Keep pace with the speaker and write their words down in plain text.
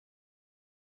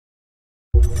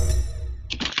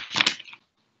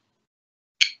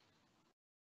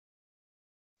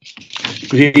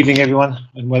Good evening, everyone,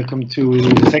 and welcome to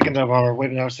the second of our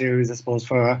webinar series, I suppose,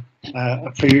 for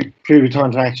a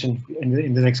pre-return to action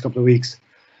in the next couple of weeks.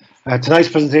 Tonight's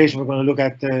presentation, we're going to look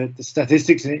at the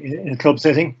statistics in a club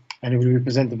setting, and it will be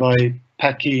presented by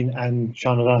Pat Keane and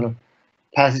Sean O'Donnell.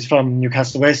 Pat is from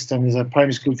Newcastle West and is a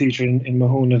primary school teacher in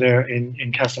Mahuna there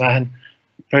in Castlemahan,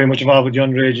 very much involved with the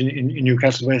underage in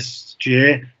Newcastle West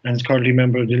GA, and is currently a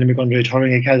member of the Limerick Underage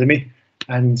Hurling Academy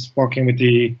and working with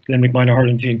the Limerick Minor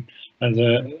Hurling team on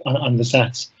the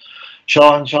stats.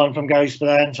 Sean from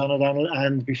Garryspillane, Sean O'Donnell,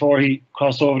 and before he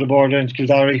crossed over the border into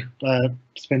Kildare,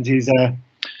 spent his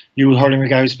youth hurling with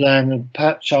Garryspillane. And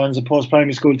Pat, Sean's a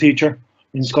post-primary school teacher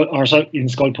in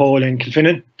Sculpole in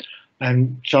Kilfinnan,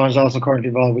 and Sean's also currently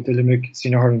involved with the Limerick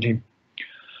senior hurling team.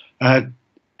 The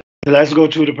lads will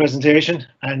go through the presentation,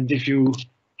 and if you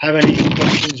have any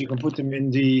questions, you can put them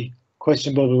in the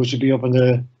question bubble, which will be up on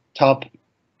the top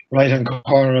right-hand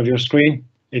corner of your screen.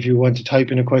 If you want to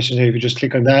type in a question there, if you just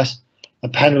click on that, a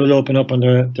panel will open up on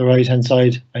the right-hand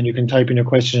side, and you can type in your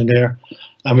question in there,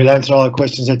 and we'll answer all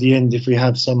questions at the end if we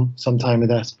have some time with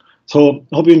that. So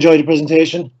I hope you enjoyed the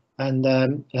presentation, and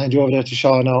I'll hand you over there to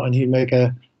Sean now, and he'll make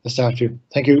a start for you.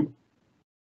 Thank you.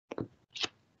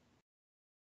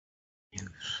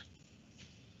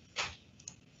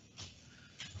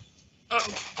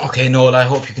 Okay, Noel, I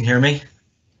hope you can hear me.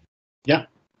 Yeah.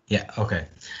 Yeah, okay.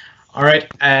 All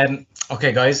right.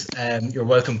 Okay, guys, you're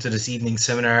welcome to this evening's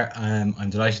seminar. I'm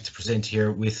delighted to present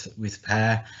here with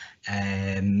Pa.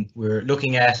 We're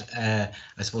looking at, I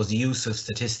suppose, the use of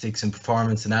statistics and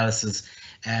performance analysis,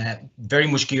 very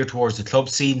much geared towards the club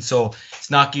scene. So it's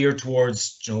not geared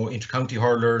towards, inter-county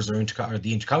hurlers or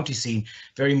the inter-county scene.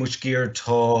 Very much geared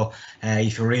to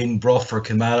if you're in Bruff or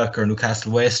Kilmallock or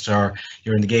Newcastle West, or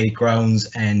you're in the Gaelic grounds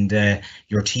and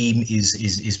your team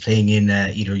is playing in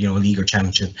either a league or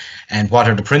championship. And what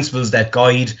are the principles that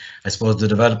guide, I suppose, the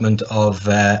development of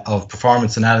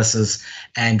performance analysis,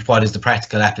 and what is the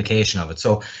practical application of it?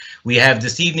 So we have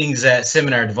this evening's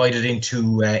seminar divided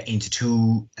into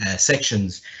two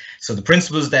sections. So the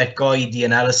principles that guide the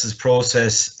analysis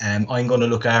process, I'm going to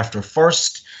look after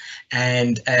first,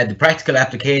 and the practical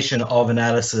application of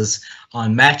analysis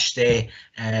on match day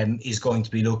is going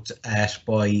to be looked at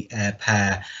by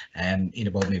Pa in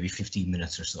about maybe 15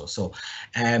 minutes or so. So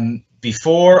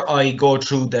before I go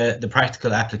through the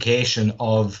practical application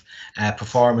of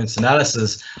performance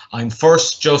analysis, I'm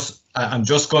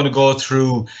just going to go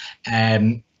through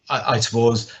I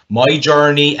suppose my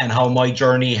journey and how my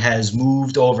journey has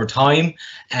moved over time,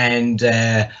 and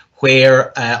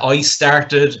where I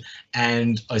started,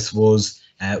 and I suppose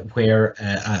where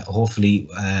hopefully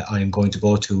I'm going to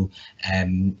go to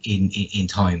in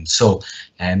time. So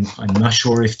I'm not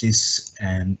sure if this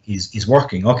is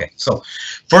working. Okay, so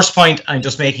first point I'm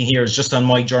just making here is just on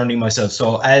my journey myself.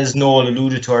 So as Noel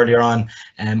alluded to earlier on,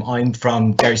 I'm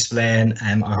from Garryspillane.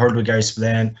 I hurled with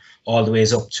Garryspillane all the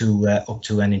ways up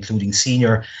to and including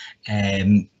senior.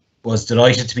 Was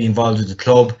delighted to be involved with the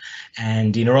club,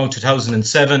 and in around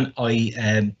 2007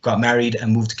 I got married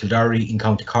and moved to Kildare in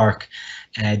County Cork,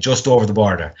 just over the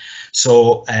border.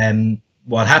 So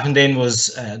what happened then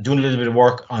was doing a little bit of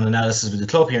work on analysis with the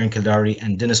club here in Kildare,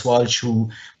 and Dennis Walsh,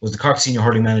 who was the Cork senior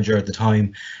hurling manager at the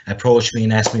time, approached me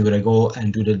and asked me would I go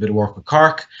and do a little bit of work with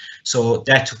Cork. So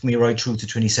that took me right through to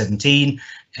 2017,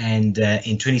 and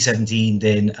in 2017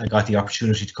 then I got the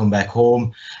opportunity to come back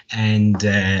home, and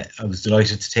I was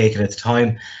delighted to take it at the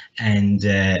time, and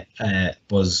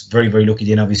was very, very lucky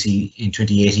then obviously in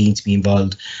 2018 to be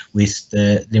involved with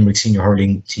the Limerick senior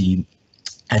hurling team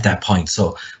at that point,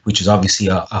 so which is obviously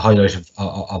a highlight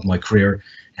of my career,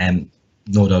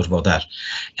 no doubt about that.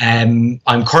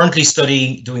 I'm currently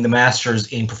doing the Masters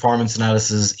in Performance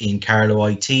Analysis in Carlow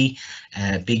IT.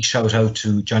 Big shout out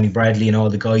to Johnny Bradley and all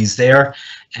the guys there.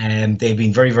 They've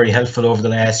been very, very helpful over the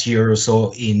last year or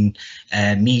so in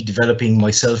me developing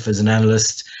myself as an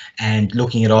analyst and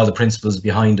looking at all the principles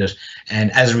behind it. And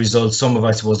as a result, some of,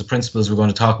 I suppose, the principles we're going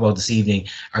to talk about this evening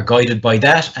are guided by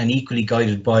that, and equally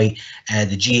guided by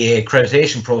the GAA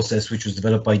accreditation process, which was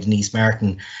developed by Denise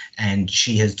Martin. And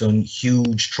she has done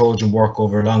huge Trojan work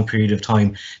over a long period of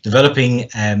time, developing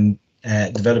an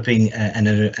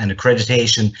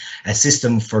accreditation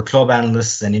system for club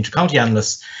analysts and intercounty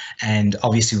analysts, and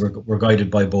obviously we're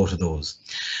guided by both of those.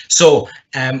 So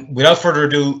without further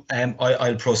ado,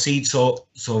 I'll proceed. So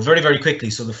very, very quickly.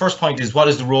 So the first point is, what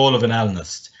is the role of an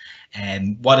analyst?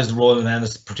 And what is the role of an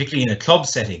analyst, particularly in a club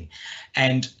setting?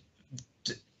 And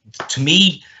to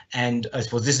me, and I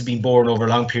suppose this has been born over a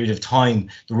long period of time,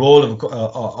 the role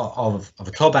of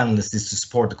a club analyst is to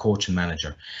support the coach and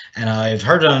manager. And I've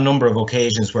heard on a number of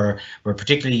occasions where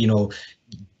particularly,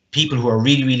 people who are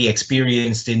really, really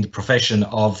experienced in the profession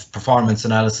of performance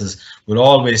analysis will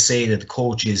always say that the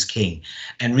coach is king.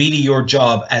 And really your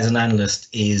job as an analyst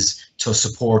is to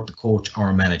support the coach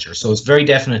or manager. So it's very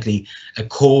definitely a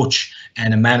coach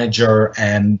and a manager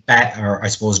or I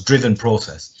suppose driven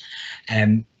process.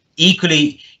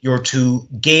 Equally, you're to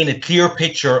gain a clear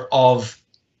picture of,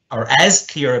 or as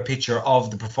clear a picture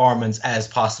of the performance as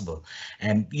possible.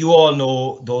 And you all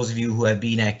know, those of you who have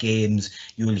been at games,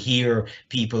 you will hear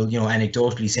people, you know,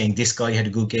 anecdotally saying this guy had a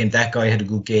good game, that guy had a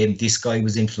good game, this guy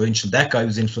was influential, that guy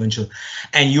was influential.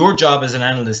 And your job as an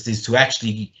analyst is to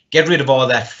actually get rid of all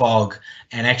that fog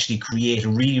and actually create a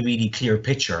really, really clear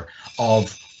picture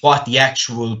of what the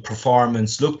actual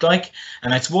performance looked like.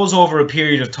 And I suppose over a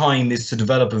period of time is to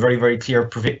develop a very, very clear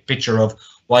picture of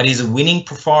what is a winning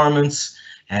performance,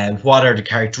 what are the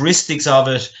characteristics of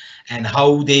it, and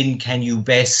how then can you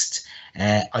best,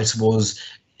 I suppose,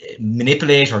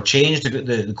 manipulate or change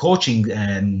the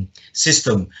coaching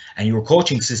system and your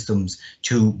coaching systems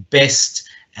to best,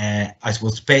 I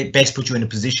suppose, best put you in a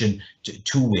position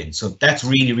to win. So that's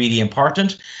really, really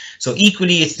important. So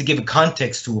equally, it's to give a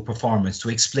context to a performance, to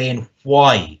explain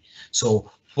why.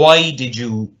 So why did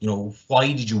you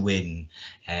win?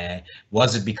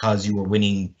 Was it because you were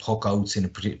winning puck outs in a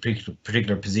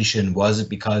particular position? Was it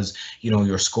because, you know,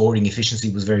 your scoring efficiency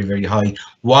was very, very high?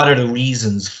 What are the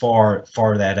reasons for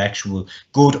that actual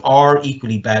good or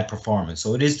equally bad performance?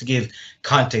 So it is to give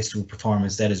context to a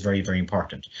performance. That is very, very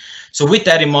important. So with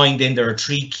that in mind, then there are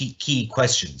three key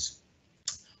questions.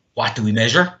 What do we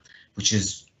measure? Which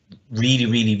is really,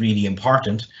 really, really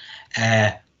important.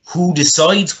 Who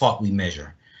decides what we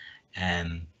measure?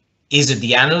 Is it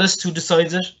the analyst who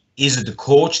decides it? Is it the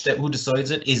coach who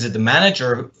decides it? Is it the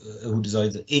manager who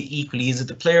decides it? Equally, is it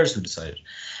the players who decide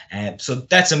it? So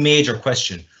that's a major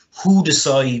question. Who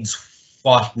decides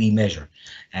what we measure?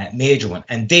 Major one.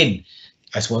 And then,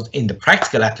 I suppose, in the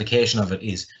practical application of it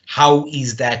is, how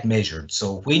is that measured?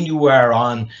 So when you are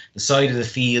on the side of the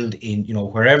field, in, you know,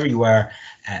 wherever you are,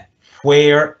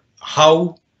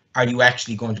 how are you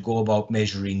actually going to go about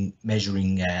measuring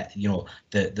you know,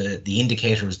 the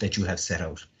indicators that you have set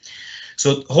out?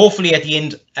 So hopefully at the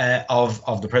end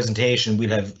of the presentation, we'll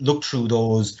have looked through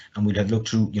those, and we'll have looked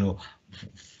through, you know,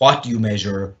 what do you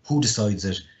measure, who decides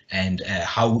it, and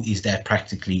how is that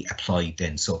practically applied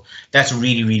then. So that's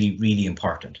really, really, really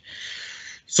important.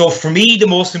 So for me, the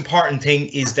most important thing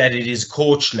is that it is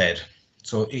coach-led.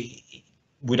 So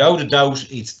without a doubt,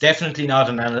 it's definitely not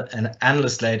an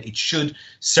analyst-led. It should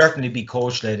certainly be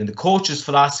coach-led. And the coach's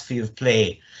philosophy of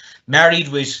play, married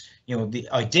with, you know, the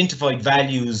identified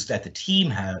values that the team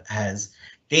has,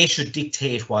 they should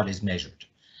dictate what is measured.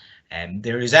 And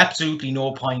there is absolutely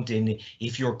no point in,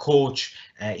 if your coach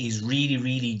is really,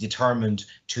 really determined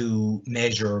to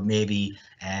measure maybe,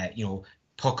 you know,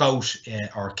 puck out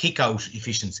or kick out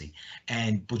efficiency,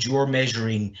 but you're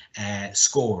measuring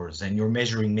scores, and you're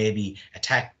measuring maybe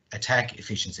attack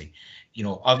efficiency. You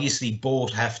know, obviously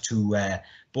both have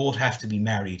to be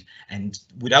married, and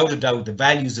without a doubt, the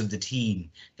values of the team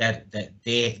that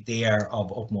they are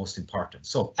of utmost importance.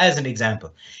 So, as an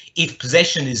example, if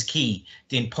possession is key,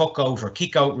 then puck out or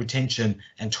kick out retention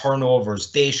and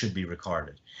turnovers, they should be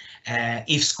recorded.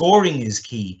 If scoring is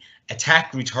key,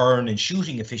 attack return and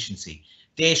shooting efficiency,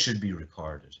 they should be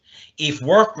recorded. If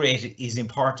work rate is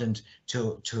important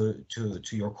to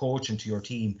your coach and to your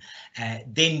team,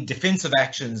 then defensive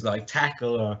actions like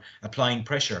tackle or applying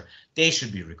pressure, they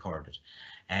should be recorded.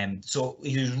 So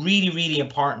it is really, really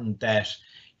important that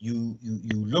you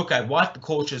look at what the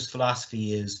coach's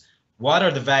philosophy is, what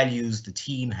are the values the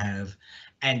team have,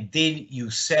 and then you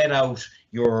set out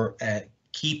your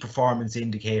key performance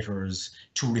indicators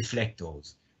to reflect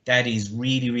those. That is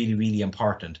really, really, really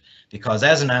important, because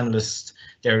as an analyst,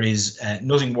 there is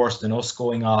nothing worse than us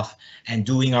going off and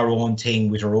doing our own thing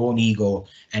with our own ego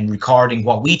and recording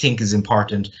what we think is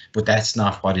important, but that's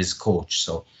not what is coached.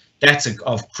 So that's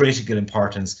of critical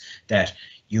importance, that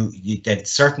that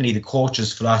certainly the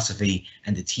coach's philosophy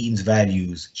and the team's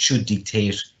values should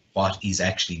dictate what is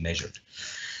actually measured.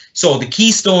 So the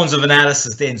keystones of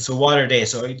analysis then, so what are they?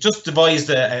 So I just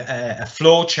devised a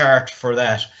flow chart for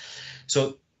that.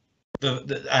 So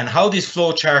and how this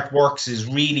flow chart works is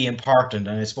really important,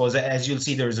 and I suppose, as you'll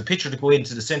see, there is a picture to go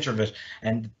into the center of it,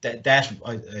 and that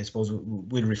I suppose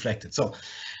will reflect it. So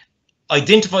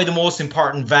identify the most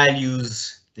important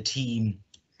values the team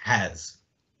has.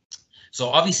 So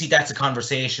obviously that's a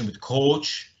conversation with the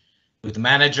coach, with the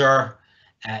manager.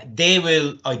 They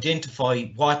will identify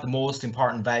what the most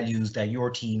important values that your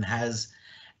team has,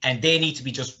 and they need to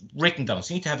be just written down.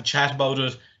 So you need to have a chat about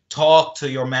it, talk to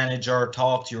your manager,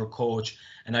 talk to your coach,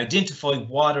 and identify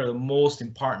what are the most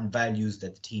important values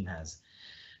that the team has.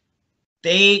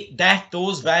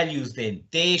 Those values then,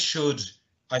 they should,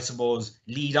 I suppose,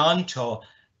 lead on to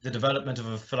the development of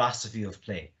a philosophy of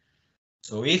play.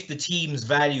 So if the team's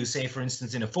value, say for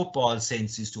instance in a football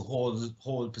sense, is to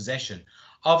hold possession,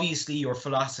 obviously your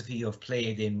philosophy of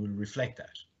play then will reflect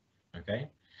that. Okay,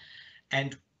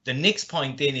 and the next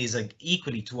point then is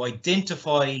equally to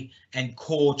identify and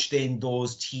coach then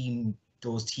those team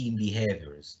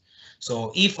behaviors.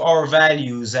 So if our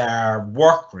values are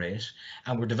work rate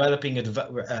and we're developing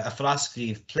a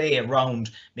philosophy of play around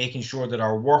making sure that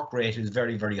our work rate is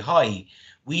very, very high,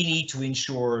 we need to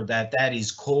ensure that that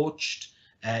is coached,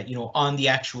 on the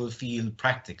actual field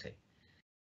practically.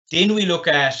 Then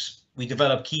we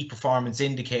develop key performance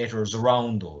indicators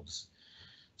around those.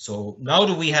 So now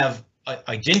that we have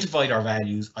identified our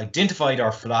values, identified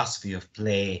our philosophy of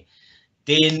play,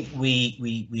 then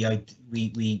we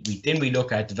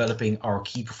look at developing our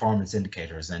key performance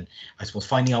indicators and I suppose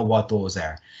finding out what those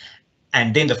are.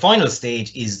 And then the final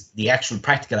stage is the actual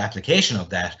practical application of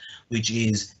that, which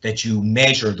is that you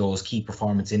measure those key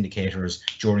performance indicators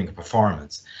during a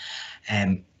performance.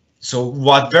 So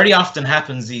what very often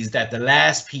happens is that the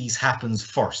last piece happens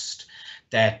first,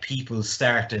 that people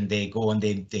start and they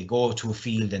go to a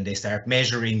field and they start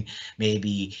measuring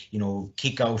maybe,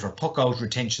 kick out or puck out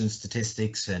retention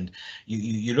statistics, and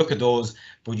you look at those,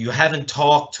 but you haven't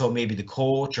talked to maybe the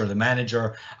coach or the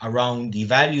manager around the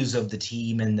values of the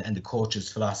team and the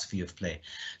coach's philosophy of play.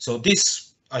 So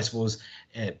this, I suppose,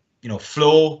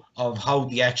 flow of how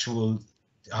the actual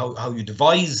how you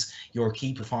devise your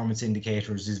key performance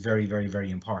indicators is very, very,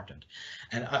 very important.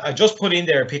 And I just put in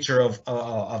there a picture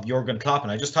of Jurgen Klopp,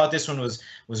 and I just thought this one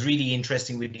was really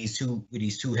interesting with these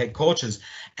two head coaches.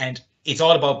 And it's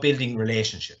all about building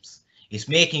relationships. It's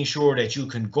making sure that you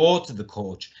can go to the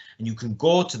coach and you can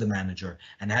go to the manager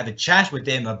and have a chat with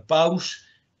them about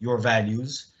your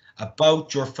values,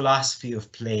 about your philosophy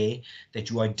of play, that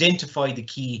you identify the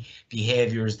key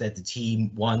behaviors that the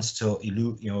team wants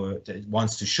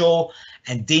to show,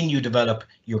 and then you develop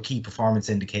your key performance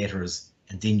indicators,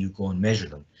 and then you go and measure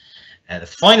them. The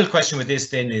final question with this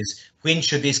then is, when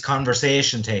should this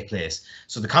conversation take place?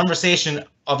 So the conversation,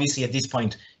 obviously at this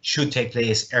point, should take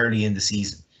place early in the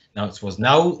season. Now, I suppose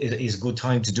now is a good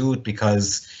time to do it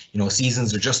because,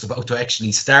 seasons are just about to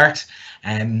actually start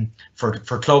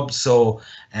for clubs. So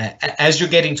as you're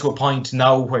getting to a point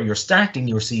now where you're starting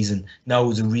your season, now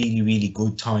is a really, really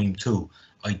good time to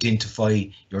identify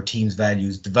your team's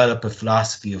values, develop a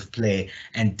philosophy of play,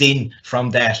 and then from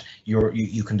that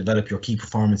you can develop your key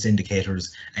performance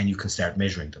indicators and you can start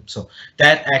measuring them. So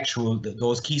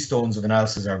those keystones of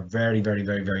analysis are very, very,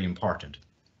 very, very important.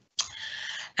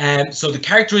 So the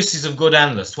characteristics of good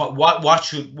analysts,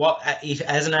 if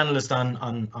as an analyst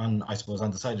on I suppose on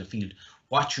the side of the field,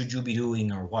 what should you be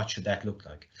doing, or what should that look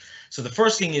like? So the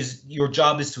first thing is your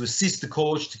job is to assist the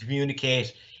coach to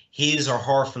communicate his or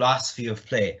her philosophy of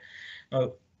play.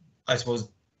 I suppose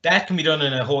that can be done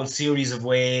in a whole series of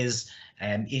ways.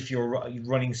 If you're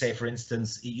running, say for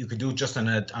instance, you could do it just on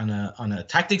a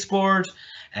tactics board.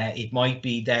 It might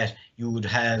be that you would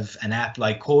have an app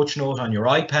like Coach Note on your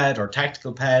iPad, or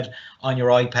Tactical Pad on your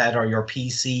iPad or your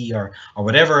PC, or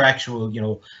whatever actual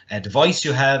device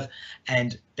you have,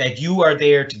 and that you are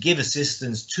there to give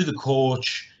assistance to the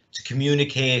coach to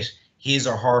communicate his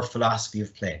or her philosophy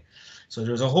of play. So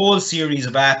there's a whole series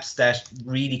of apps that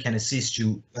really can assist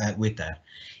you with that.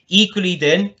 Equally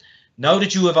then, now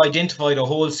that you have identified a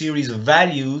whole series of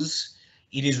values,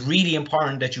 it is really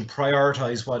important that you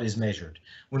prioritize what is measured.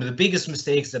 One of the biggest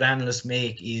mistakes that analysts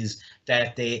make is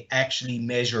that they actually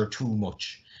measure too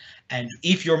much. And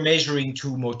if you're measuring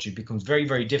too much, it becomes very,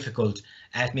 very difficult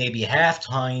at maybe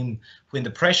halftime, when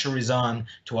the pressure is on,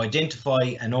 to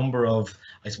identify a number of,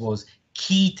 I suppose,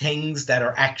 key things that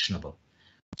are actionable.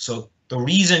 So the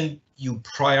reason you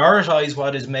prioritize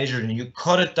what is measured and you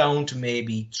cut it down to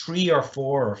maybe 3 or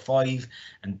 4 or 5,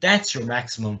 and that's your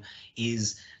maximum,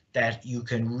 is that you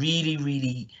can really,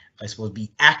 really, I suppose,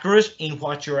 be accurate in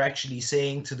what you're actually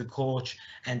saying to the coach,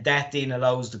 and that then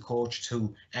allows the coach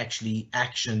to actually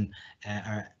action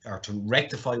or to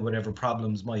rectify whatever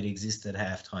problems might exist at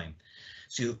halftime.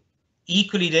 So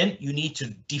equally then, you need to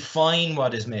define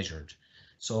what is measured.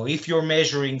 So if you're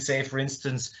measuring, say for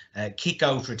instance, kick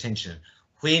out retention,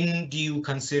 when do you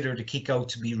consider the kick out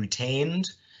to be retained?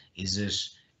 Is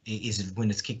it when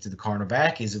it's kicked to the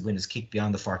cornerback? Is it when it's kicked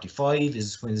beyond the 45?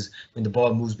 Is it when the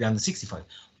ball moves beyond the 65?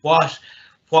 What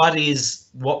are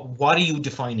you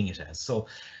defining it as? So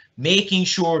making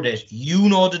sure that you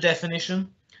know the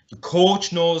definition, the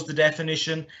coach knows the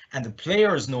definition and the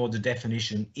players know the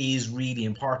definition is really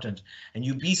important. And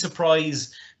you'd be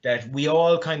surprised that we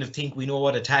all kind of think we know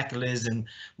what a tackle is, and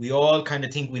we all kind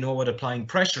of think we know what applying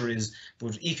pressure is.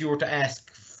 But if you were to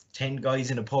ask 10 guys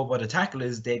in a pub what a tackle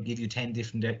is, they'd give you 10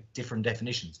 different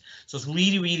definitions. So it's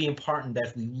really, really important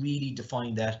that we really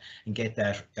define that and get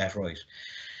that right.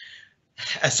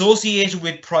 Associated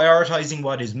with prioritizing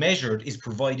what is measured is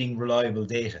providing reliable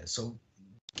data. So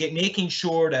making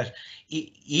sure that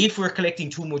if we're collecting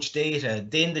too much data,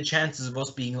 then the chances of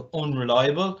us being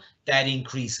unreliable, that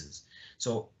increases.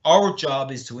 So our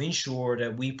job is to ensure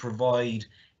that we provide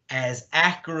as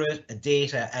accurate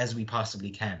data as we possibly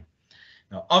can.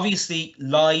 Now, obviously,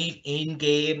 live in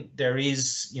game, there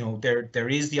is, there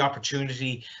is the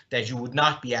opportunity that you would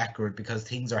not be accurate because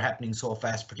things are happening so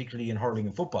fast, particularly in hurling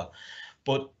and football.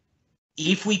 But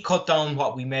if we cut down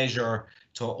what we measure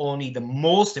to only the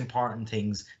most important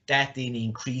things, that then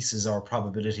increases our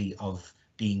probability of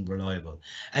being reliable.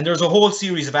 And there's a whole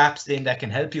series of apps then that can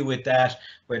help you with that,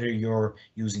 whether you're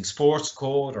using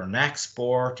Sportscode or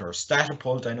NacSport or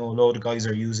Statapult, I know a load of guys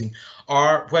are using,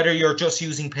 or whether you're just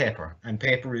using paper, and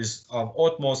paper is of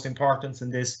utmost importance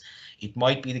in this. It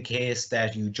might be the case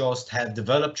that you just have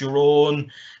developed your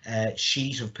own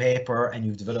sheet of paper and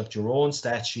you've developed your own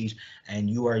stat sheet and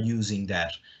you are using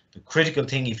that. The critical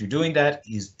thing, if you're doing that,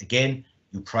 is, again,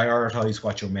 you prioritize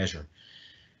what you measure.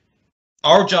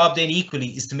 Our job then equally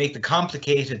is to make the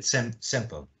complicated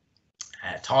simple.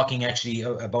 Talking actually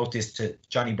about this to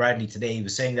Johnny Bradley today, he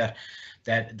was saying that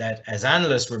as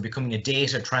analysts, we're becoming a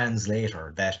data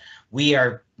translator, that we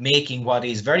are making what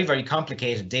is very, very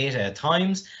complicated data at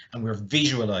times, and we're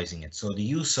visualizing it. So the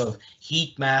use of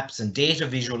heat maps and data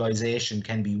visualization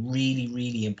can be really,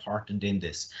 really important in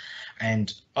this.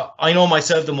 And I know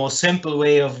myself, the most simple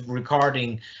way of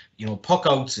recording, puck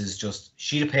outs is just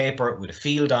sheet of paper with a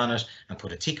field on it and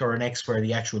put a tick or an X where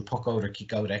the actual puck out or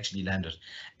kick out actually landed.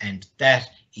 And that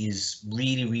is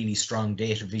really, really strong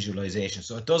data visualization.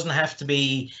 So it doesn't have to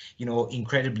be,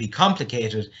 incredibly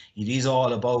complicated. It is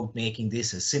all about making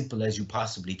this as simple as you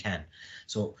possibly can.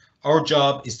 So our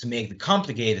job is to make the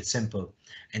complicated simple.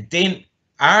 And then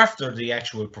after the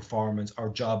actual performance, our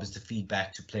job is to feed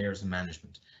back to players and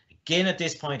management. Again, at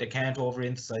this point, I can't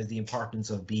overemphasize the importance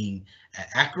of being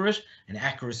accurate, and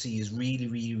accuracy is really,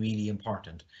 really, really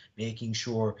important. Making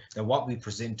sure that what we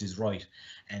present is right.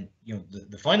 And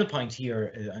the final point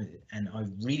here, and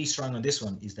I'm really strong on this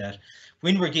one, is that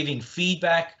when we're giving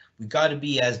feedback, we've got to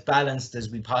be as balanced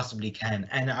as we possibly can,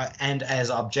 and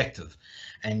as objective.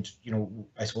 And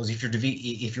I suppose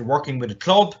if you're working with a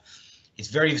club,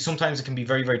 sometimes it can be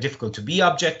very, very difficult to be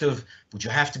objective, but you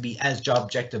have to be as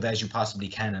objective as you possibly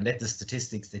can and let the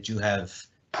statistics that you have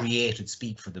created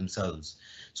speak for themselves.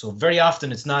 So very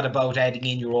often it's not about adding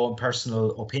in your own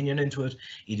personal opinion into it.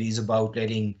 It is about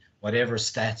letting whatever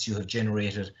stats you have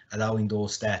generated, allowing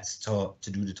those stats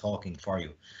to do the talking for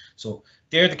you. So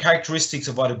they're the characteristics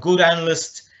of what a good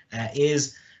analyst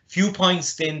is. Few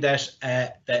points then that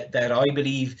I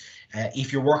believe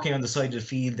if you're working on the side of the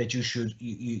field that you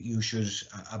should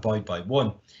abide by.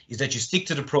 One is that you stick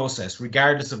to the process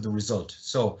regardless of the result.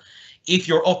 So if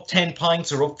you're up 10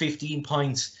 points or up 15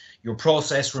 points, your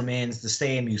process remains the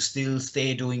same. You still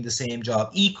stay doing the same job.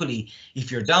 Equally, if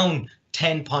you're down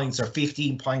 10 points or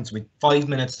 15 points with 5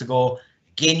 minutes to go,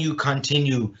 again, you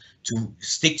continue to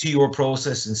stick to your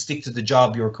process and stick to the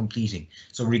job you're completing.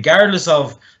 So regardless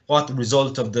of what the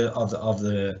result of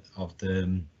the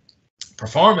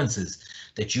performance is,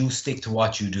 that you stick to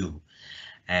what you do.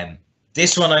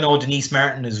 This one I know Denise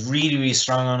Martin is really, really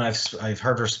strong on. I've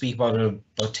heard her speak about it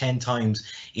about 10 times,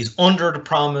 is under the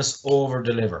promise, over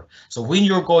deliver. So when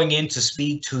you're going in to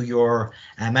speak to your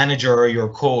manager or your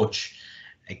coach,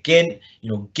 again,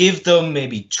 give them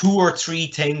maybe 2 or 3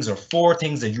 things or 4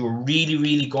 things that you're really,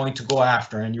 really going to go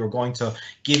after and you're going to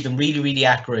give them really, really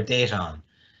accurate data on.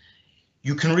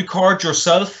 You can record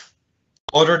yourself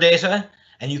other data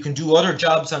and you can do other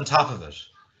jobs on top of it.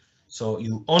 So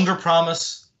you under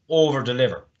promise, over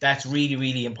deliver. That's really,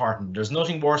 really important. There's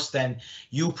nothing worse than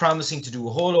you promising to do a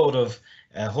whole load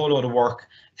of work,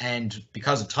 and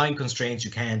because of time constraints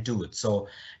you can't do it. So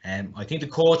I think the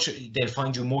coach, they'll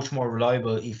find you much more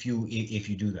reliable if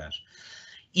you do that.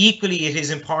 Equally, it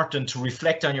is important to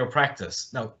reflect on your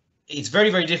practice. Now, it's very,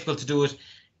 very difficult to do it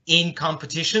in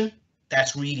competition.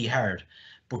 That's really hard.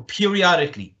 But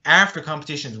periodically, after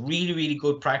competition, really, really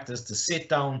good practice to sit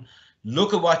down,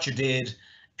 look at what you did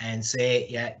and say,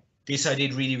 yeah, this I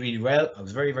did really, really well. I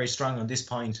was very, very strong on this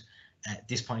point. At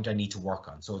this point I need to work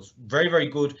on. So it's very, very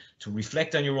good to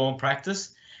reflect on your own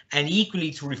practice, and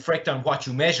equally to reflect on what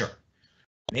you measure.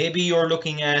 Maybe you're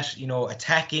looking at, you know,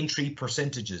 attack entry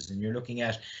percentages, and you're looking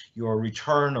at your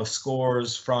return of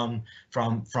scores from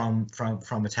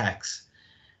attacks.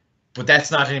 But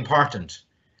that's not important,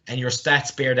 and your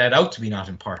stats bear that out to be not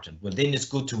important. Well, then it's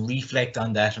good to reflect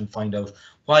on that and find out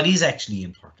what is actually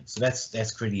important. So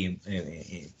that's pretty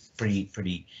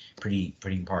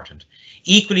important.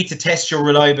 Equally, to test your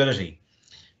reliability.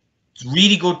 It's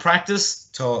really good practice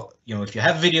to, you know, if you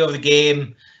have a video of the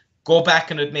game, go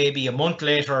back on it maybe a month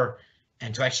later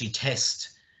and to actually test,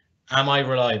 am I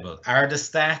reliable? Are the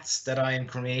stats that I am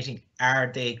creating,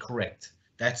 are they correct?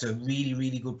 That's a really,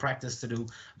 really good practice to do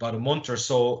about a month or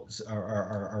so,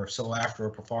 or so after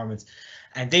a performance.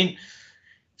 And then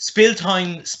spend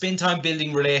time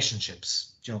building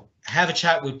relationships. You know, have a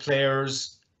chat with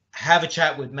players, have a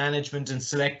chat with management and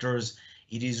selectors.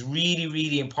 It is really,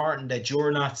 really important that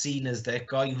you're not seen as that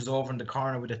guy who's over in the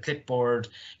corner with a clipboard,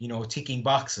 you know, ticking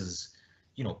boxes.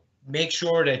 You know, make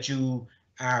sure that you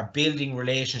are building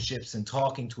relationships and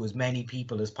talking to as many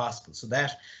people as possible. So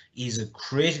that is a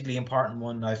critically important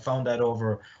one. I found that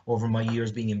over my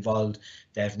years being involved,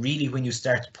 that really when you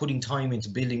start putting time into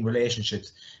building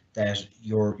relationships, that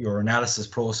your analysis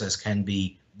process can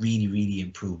be really, really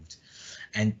improved.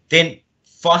 And then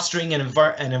fostering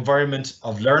an environment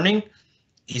of learning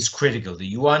is critical.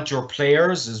 You want your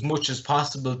players as much as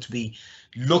possible to be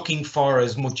looking for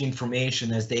as much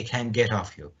information as they can get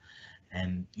off you.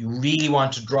 And you really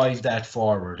want to drive that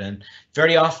forward. And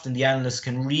very often the analysts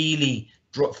can really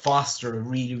foster a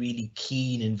really, really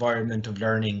keen environment of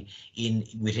learning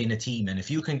within a team. And if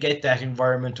you can get that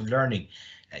environment of learning,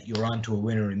 you're on to a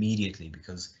winner immediately,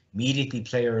 because immediately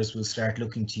players will start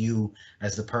looking to you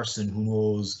as the person who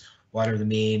knows what are the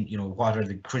main, you know, what are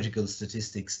the critical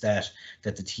statistics that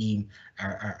the team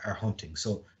are hunting.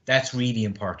 So that's really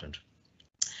important.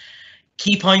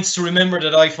 Key points to remember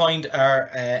that I find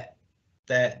are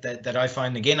that I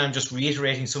find, again, I'm just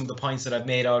reiterating some of the points that I've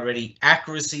made already.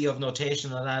 Accuracy of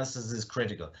notational analysis is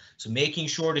critical. So making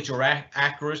sure that you're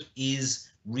accurate is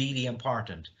really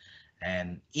important.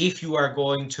 And if you are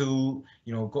going to,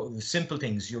 you know, go simple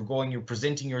things, you're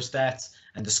presenting your stats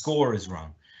and the score is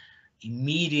wrong,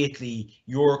 immediately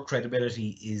your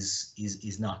credibility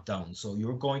is knocked down. So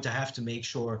you're going to have to make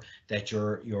sure that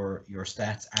your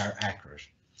stats are accurate.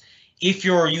 If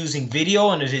you're using video,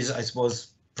 and it is, I suppose,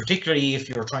 particularly if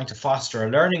you're trying to foster a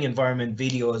learning environment,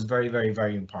 video is very, very,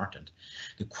 very important.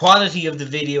 The quality of the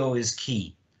video is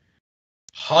key.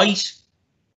 Height,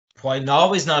 while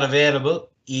always not available,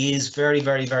 is very,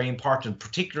 very, very important,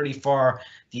 particularly for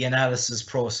the analysis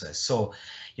process. So,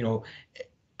 you know,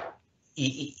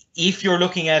 if you're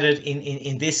looking at it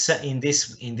in this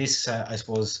I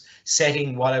suppose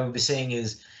setting, what I would be saying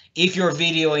is, if you're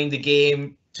videoing the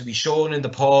game to be shown in the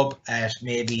pub at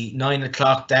maybe 9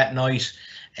 o'clock that night,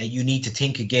 you need to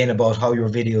think again about how you're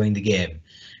videoing the game.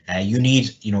 You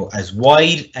need, you know, as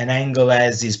wide an angle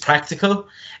as is practical,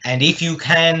 and if you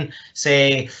can,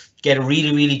 say, get a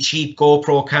really, really cheap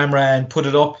GoPro camera and put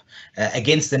it up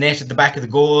against the net at the back of the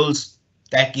goals,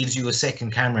 that gives you a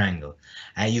second camera angle.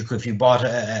 You could, if you bought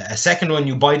a second one,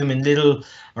 you buy them in Lidl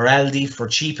or Aldi for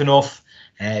cheap enough.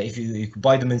 If you could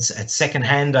buy them at second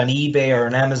hand on eBay or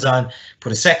on Amazon,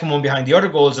 put a second one behind the other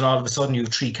goals, and all of a sudden you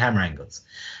have 3 camera angles.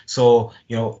 So,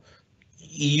 you know,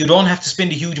 you don't have to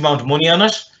spend a huge amount of money on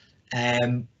it,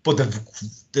 but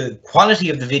the quality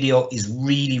of the video is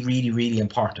really, really, really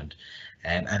important,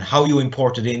 and how you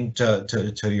import it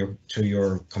into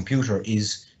your computer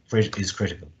is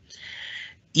critical.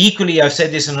 Equally, I've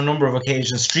said this on a number of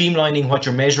occasions, streamlining what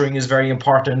you're measuring is very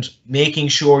important, making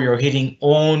sure you're hitting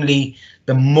only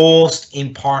the most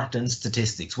important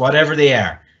statistics, whatever they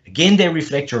are. Again, they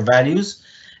reflect your values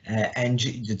and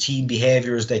the team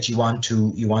behaviors that you want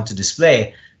to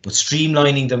display, but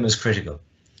streamlining them is critical.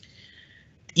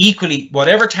 Equally,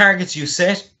 whatever targets you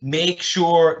set, make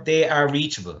sure they are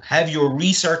reachable. Have your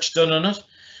research done on it.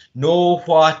 Know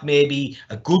what maybe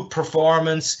a good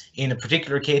performance in a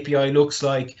particular KPI looks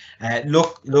like.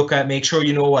 Make sure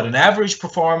you know what an average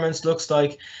performance looks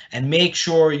like, and make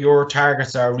sure your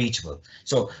targets are reachable.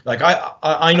 So, like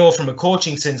I know from a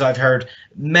coaching sense, I've heard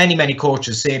many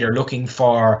coaches say they're looking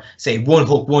for, say, 1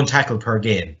 hook, 1 tackle per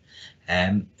game.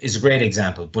 Is a great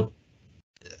example, but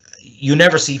you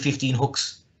never see 15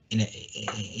 hooks in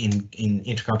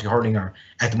intercounty hurling, or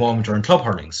at the moment, or in club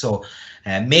hurling. So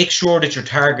make sure that your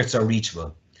targets are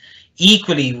reachable.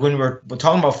 Equally, when we're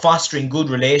talking about fostering good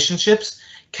relationships,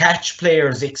 catch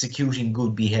players executing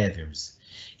good behaviors.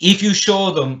 If you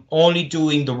show them only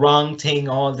doing the wrong thing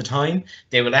all the time,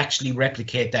 they will actually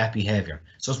replicate that behavior.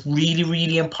 So it's really,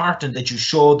 really important that you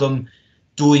show them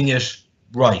doing it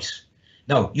right.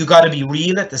 Now, you got to be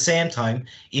real at the same time.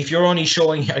 If you're only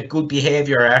showing a good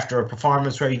behavior after a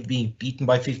performance where you've been beaten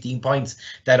by 15 points,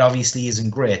 that obviously isn't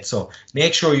great. So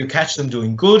make sure you catch them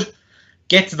doing good.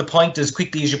 Get to the point as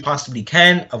quickly as you possibly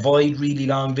can. Avoid really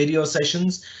long video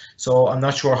sessions. So I'm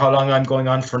not sure how long I'm going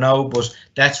on for now, but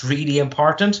that's really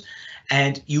important.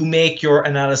 And you make your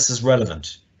analysis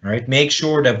relevant, right? Make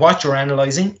sure that what you're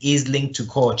analyzing is linked to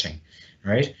coaching,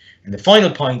 right? And the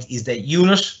final point is that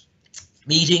unit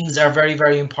meetings are very,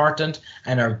 very important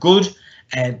and are good,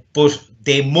 but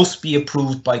they must be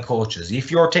approved by coaches. If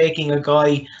you're taking a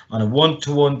guy on a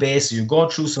one-to-one basis, you're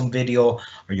going through some video,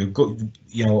 or you're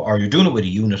doing it with a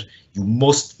unit, you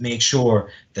must make sure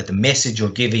that the message you're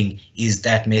giving is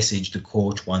that message the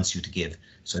coach wants you to give.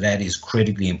 So that is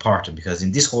critically important, because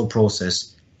in this whole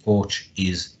process, coach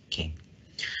is king.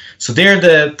 So they're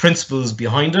the principles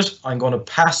behind it. I'm going to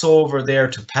pass over there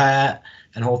to Pa,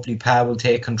 and hopefully Pa will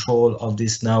take control of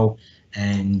this now,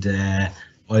 and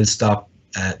I'll stop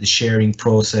the sharing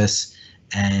process,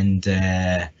 and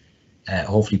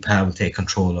hopefully Pa will take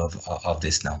control of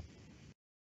this now.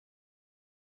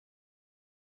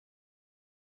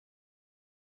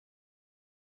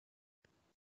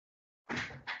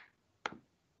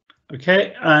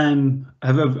 Okay,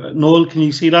 Noel, can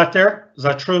you see that there? Is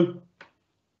that true?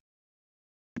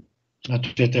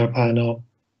 Not yet there, Pa, no.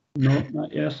 No,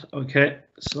 not yet. Okay,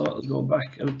 so I'll go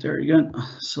back out there again.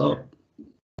 So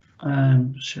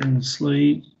sharing the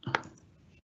slide.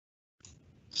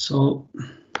 So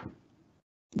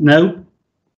now.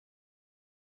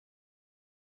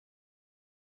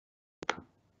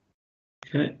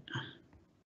 Okay.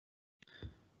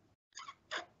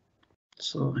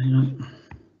 So hang on.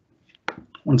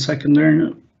 1 second there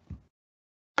now.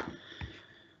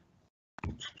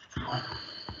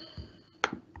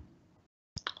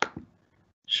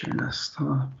 Share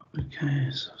desktop. Okay,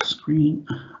 so screen,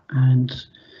 and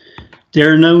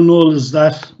there now, Noel, is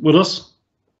that with us?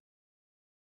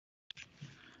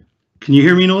 Can you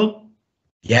hear me, Noel?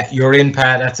 Yeah, you're in,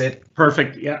 Pa, that's it.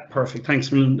 Perfect. Yeah, perfect.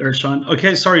 Thanks a million there, Sean.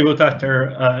 Okay, sorry about that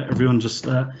there, everyone. Just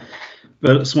a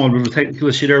small bit of a technical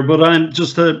issue there, but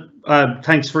just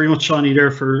thanks very much, Shawnee, there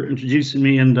for introducing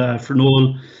me, and for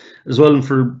Noel as well, and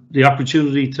for the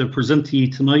opportunity to present to you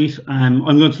tonight. I'm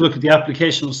going to look at the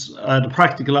applications, the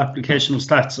practical application of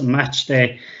stats on match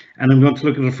day, and I'm going to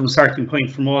look at it from a starting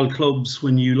point from all clubs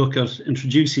when you look at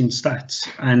introducing stats.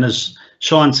 And as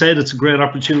Sean said, it's a great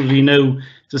opportunity now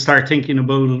to start thinking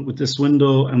about it with this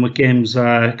window, and with games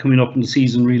coming up in the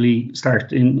season really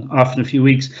start off in a few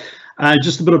weeks.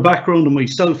 Just a bit of background on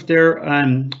myself there.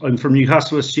 I'm from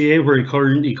Newcastle SGA, where I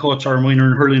currently coach our minor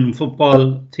and hurling and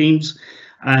football teams.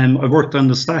 I've worked on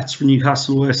the stats for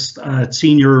Newcastle West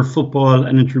senior football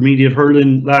and intermediate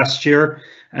hurling last year,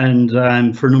 and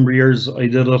for a number of years I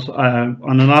did it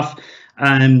on and off.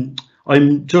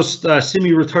 I'm just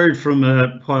semi-retired from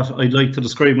what I'd like to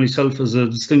describe myself as a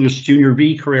distinguished junior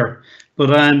B career. But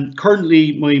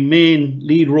currently my main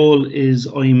lead role is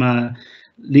I'm a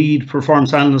lead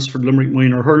performance analyst for the Limerick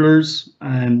Minor Hurlers.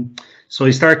 So I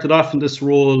started off in this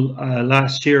role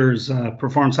last year as a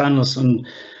performance analyst, and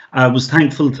I was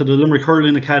thankful to the Limerick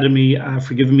Hurling Academy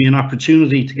for giving me an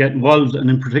opportunity to get involved, and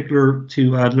in particular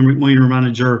to Limerick Minor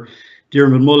manager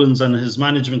Diarmuid Mullins and his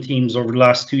management teams over the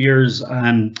last 2 years.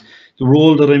 The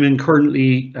role that I'm in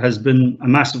currently has been a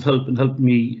massive help in helping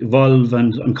me evolve,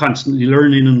 and I'm constantly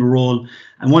learning in the role.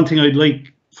 And one thing I'd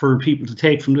like for people to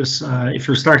take from this, if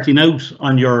you're starting out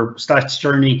on your stats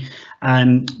journey,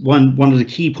 and one of the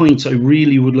key points I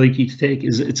really would like you to take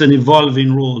is it's an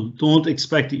evolving role. Don't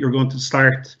expect that you're going to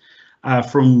start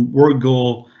from word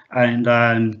go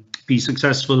and be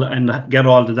successful and get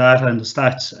all the data and the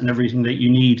stats and everything that you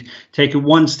need. Take it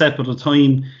one step at a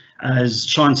time. As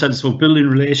Sean said, it's about building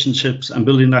relationships and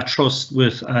building that trust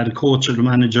with the coach or the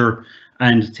manager,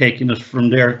 and taking it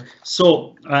from there.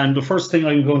 So, the first thing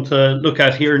I'm going to look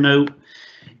at here now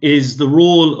is the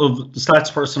role of the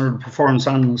stats person or the performance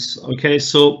analyst. Okay,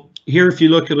 so here, if you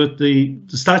look at it, the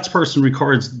stats person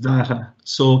records the data.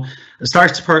 So a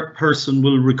stats person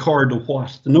will record the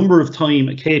what, the number of time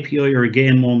a KPI or a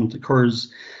gain moment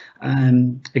occurs.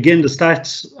 Again, the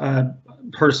stats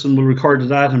person will record the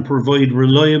data and provide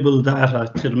reliable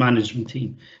data to the management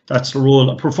team. That's the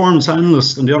role. A performance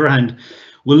analyst, on the other hand,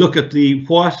 will look at the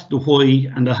what, the why,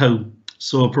 and the how.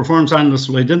 So a performance analyst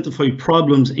will identify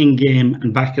problems in game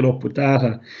and back it up with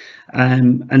data.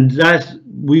 And that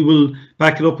we will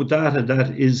back it up with data that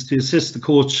is to assist the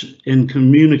coach in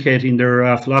communicating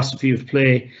their philosophy of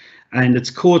play, and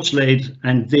it's coach led,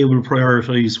 and they will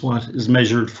prioritize what is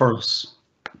measured for us.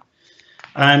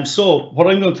 So what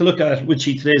I'm going to look at with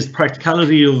you today is the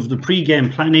practicality of the pre-game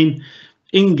planning.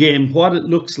 in-game what it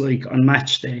looks like on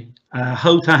match day,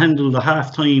 how to handle the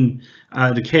halftime,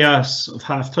 the chaos of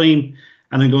halftime,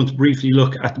 and I'm going to briefly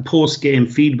look at the post-game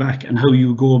feedback and how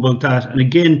you go about that. And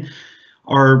again,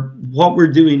 what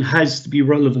we're doing has to be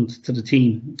relevant to the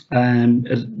team.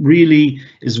 It really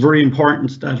is very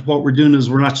important that what we're doing is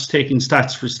we're not just taking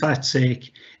stats for stats'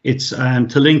 sake. It's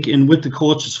to link in with the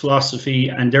coach's philosophy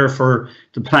and therefore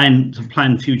to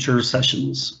plan future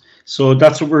sessions. So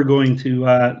that's what we're going to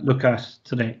look at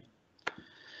today.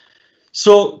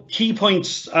 So key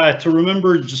points to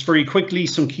remember, just very quickly,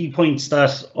 some key points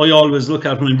that I always look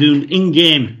at when I'm doing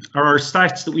in-game are our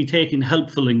stats that we take in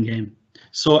helpful in-game.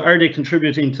 So are they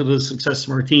contributing to the success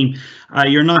of our team?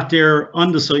 You're not there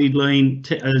on the sideline,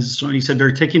 as Johnny said,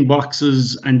 they're ticking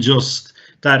boxes, and just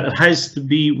that it has to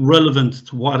be relevant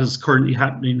to what is currently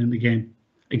happening in the game.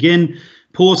 Again,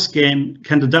 post-game,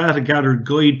 can the data gathered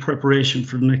guide preparation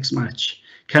for the next match?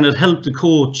 Can it help the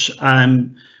coach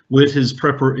with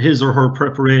his or her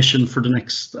preparation for the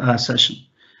next session?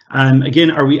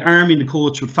 Again, are we arming the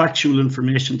coach with factual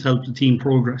information to help the team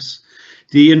progress?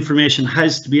 The information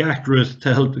has to be accurate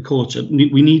to help the coach.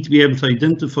 We need to be able to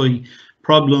identify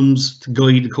problems to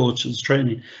guide the coach's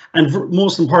training. And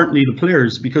most importantly, the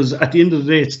players, because at the end of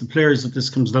the day, it's the players that this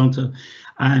comes down to.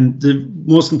 And the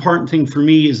most important thing for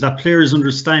me is that players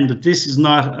understand that this is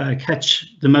not a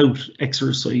catch them out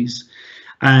exercise.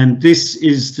 And this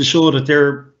is to show that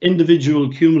their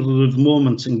individual cumulative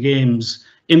moments in games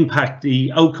impact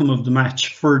the outcome of the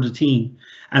match for the team.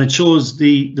 And it shows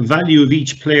the value of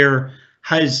each player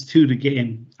has to the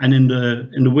game and in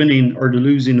the winning or the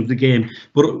losing of the game.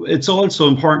 But it's also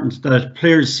important that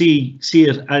players see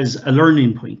it as a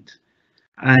learning point.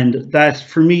 And that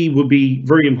for me would be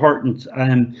very important,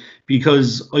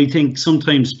 because I think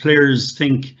sometimes players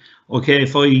think, okay,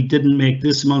 if I didn't make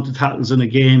this amount of tackles in a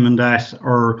game and that,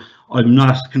 or I'm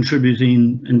not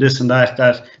contributing in this and that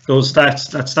those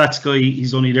stats, that stats guy,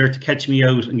 he's only there to catch me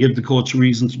out and give the coach a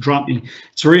reason to drop me.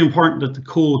 It's very important that the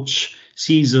coach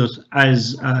sees it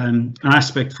as an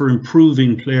aspect for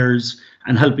improving players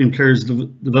and helping players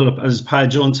develop, as Pat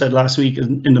Jones said last week,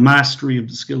 in the mastery of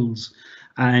the skills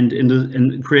and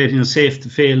in creating a safe to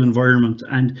fail environment.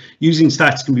 And using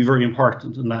stats can be very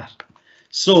important in that.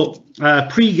 So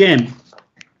pre-game.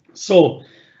 So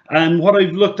what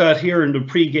I've looked at here in the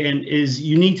pre-game is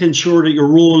you need to ensure that your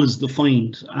role is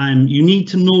defined, and you need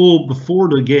to know before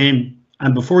the game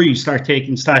and before you start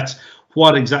taking stats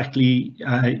what exactly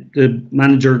the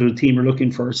manager or the team are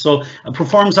looking for. So a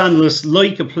performance analyst,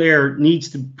 like a player, needs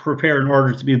to prepare in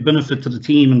order to be of benefit to the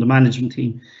team and the management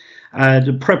team.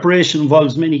 The preparation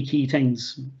involves many key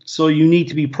things. So you need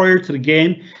to be, prior to the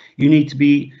game, you need to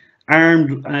be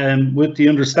armed with the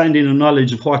understanding and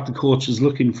knowledge of what the coach is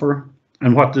looking for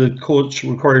and what the coach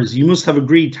requires. You must have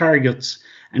agreed targets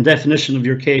and definition of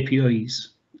your KPIs.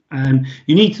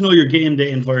 You need to know your game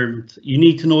day environment. You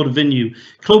need to know the venue.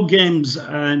 Club games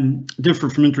differ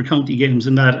from inter-county games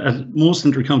in that at most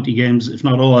inter-county games, if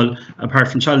not all, apart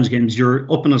from challenge games,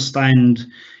 you're up in a stand.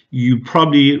 You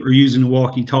probably are using a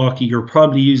walkie-talkie. You're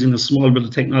probably using a small bit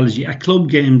of technology. At club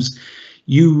games,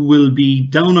 you will be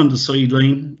down on the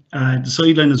sideline. The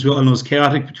sideline, as we all know, is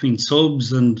chaotic between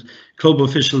subs and club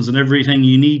officials and everything.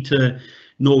 You need to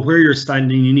know where you're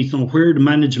standing. You need to know where the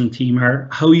management team are,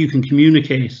 how you can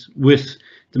communicate with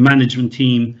the management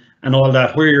team and all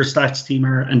that, where your stats team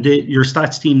are, and your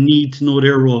stats team need to know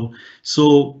their role.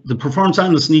 So the performance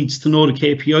analyst needs to know the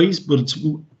KPIs, but it's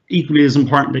equally as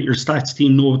important that your stats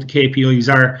team know what the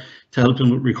KPIs are to help them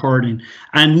with recording.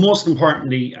 And most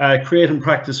importantly, create and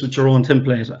practice with your own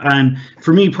template. And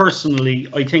for me personally,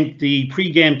 I think the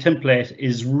pre-game template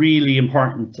is really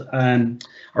important,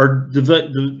 or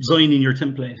designing your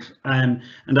template. And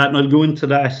I'll go into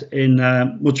that in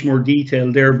much more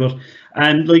detail there. But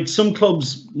like some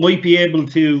clubs might be able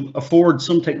to afford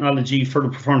some technology for the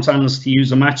performance analyst to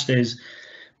use on match days,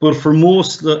 but for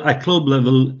most at club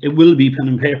level, it will be pen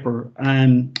and paper.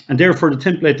 And therefore, the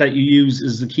template that you use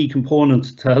is the key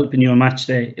component to helping you on match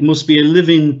day. It must be a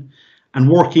living and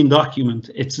working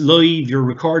document. It's live, you're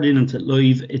recording it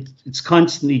live. It's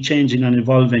constantly changing and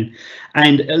evolving.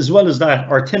 And as well as that,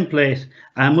 our template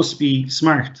must be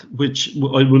smart, which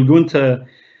I will go into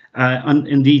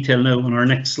in detail now on our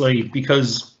next slide,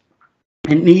 because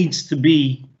it needs to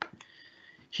be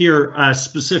here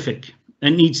specific.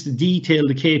 It needs to detail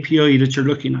the KPI that you're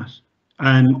looking at.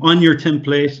 On your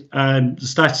template, the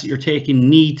stats that you're taking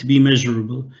need to be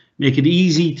measurable. Make it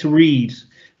easy to read.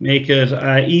 Make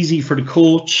it easy for the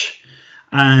coach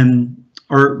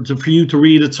or for you to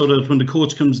read it, so that when the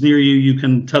coach comes near you, you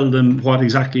can tell them what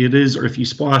exactly it is, or if you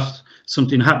spot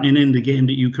something happening in the game,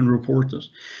 that you can report it.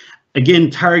 again,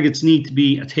 targets need to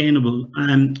be attainable.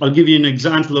 I'll give you an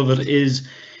example of it is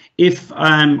if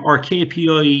our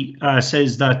KPI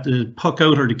says that the puck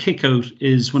out or the kick out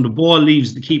is when the ball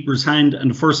leaves the keeper's hand and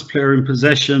the first player in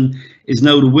possession is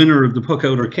now the winner of the puck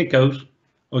out or kick out,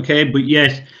 okay, but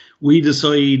yet we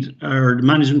decide, or the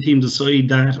management team decide,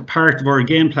 that a part of our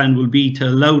game plan will be to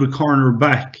allow the corner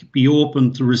back be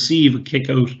open to receive a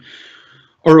kick out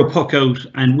or a puck out,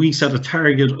 and we set a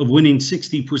target of winning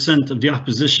 60% of the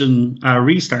opposition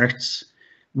restarts,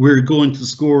 we're going to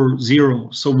score 0.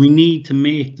 So we need to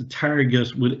make the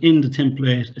target within the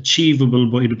template achievable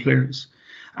by the players.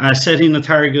 Setting a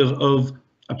target of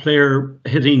a player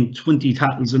hitting 20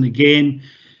 tackles in a game,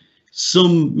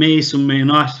 some may, some may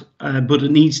not, but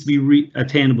it needs to be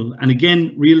attainable. And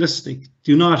again, realistic.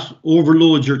 Do not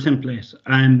overload your template.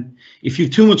 And if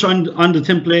you've too much on the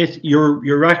template,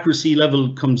 your accuracy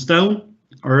level comes down.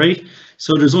 All right.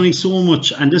 So there's only so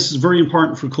much, and this is very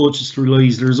important for coaches to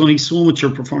realize, there's only so much your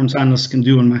performance analysts can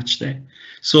do on match day.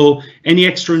 So any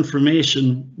extra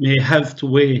information may have to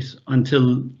wait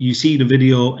until you see the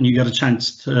video and you get a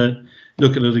chance to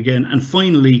look at it again. And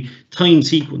finally, time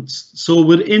sequence. So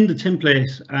within the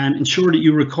template, ensure that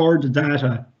you record the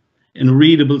data in a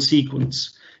readable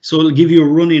sequence. So it'll give you a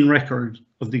running record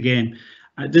of the game.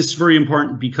 This is very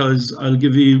important because I'll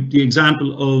give you the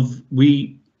example of,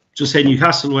 we just said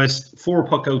Newcastle West, 4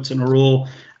 puck outs in a row,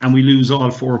 and we lose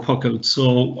all 4 puck outs.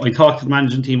 So I talk to the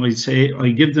management team, I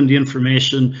give them the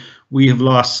information. We have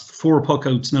lost 4 puck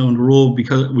outs now in a row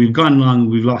because we've gone long,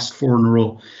 we've lost 4 in a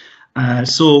row.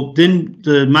 So then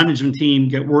the management team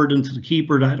get word into the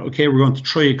keeper that, okay, we're going to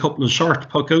try a couple of short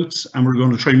puck outs and we're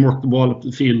going to try and work the ball up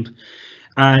the field.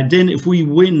 Then if we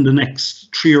win the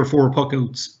next 3 or 4 puck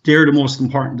outs, they're the most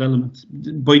important element.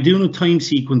 By doing a time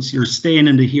sequence, you're staying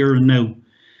in the here and now.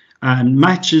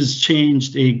 Matches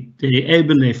change, they ebb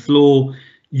and they flow.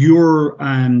 Your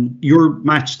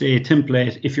match day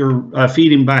template, if you're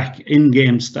feeding back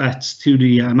in-game stats to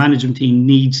the management team,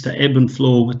 needs to ebb and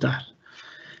flow with that.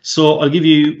 So I'll give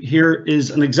you, here is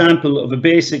an example of a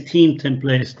basic team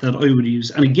template that I would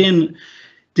use. And again,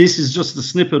 this is just a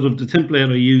snippet of the template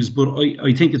I use, but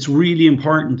I think it's really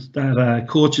important that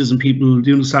coaches and people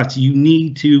doing the stats, you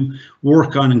need to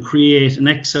work on and create an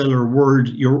Excel or Word,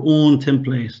 your own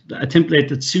template, a template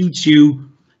that suits you,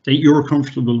 that you're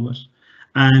comfortable with.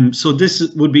 So this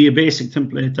would be a basic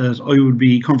template that I would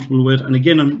be comfortable with. And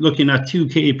again, I'm looking at 2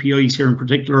 KPIs here in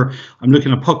particular. I'm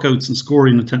looking at puck outs and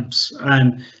scoring attempts.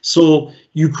 So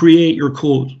you create your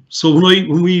code. So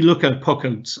when we look at puck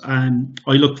outs, I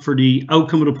look for the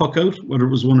outcome of the puck out, whether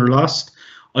it was won or lost.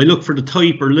 I look for the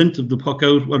type or length of the puck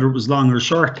out, whether it was long or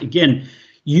short. Again,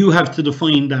 you have to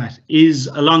define that. Is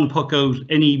a long puck out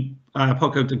any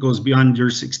puck out that goes beyond your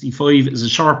 65? Is a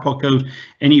short puck out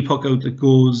any puck out that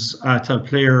goes to a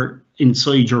player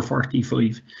inside your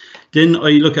 45? Then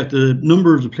I look at the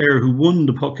number of the player who won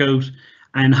the puck out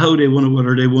and how they won it,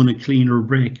 whether they won a clean or a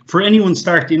break. For anyone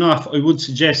starting off, I would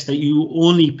suggest that you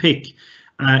only pick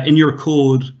in your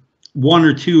code 1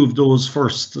 or 2 of those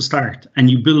first to start, and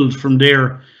you build from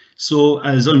there. So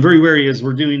as I'm very wary as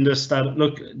we're doing this, that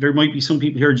look, there might be some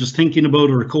people here just thinking about,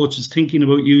 or coaches thinking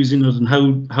about using it and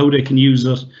how they can use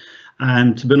it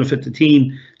to benefit the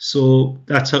team. So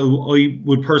that's how I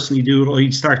would personally do it. I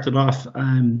started off,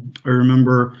 I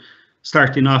remember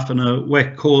starting off on a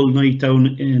wet, cold night down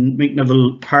in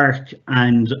McNeville Park,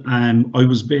 and I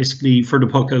was basically, for the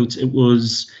puck outs, it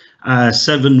was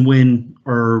 7 win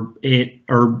or 8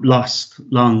 or lost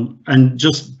long, and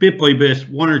just bit by bit,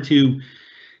 1 or 2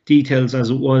 details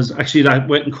as it was. Actually, that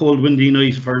wet and cold windy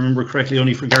night, if I remember correctly,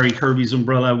 only for Gary Kirby's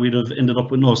umbrella, we'd have ended up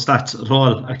with no stats at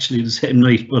all, actually, the same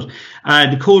night. But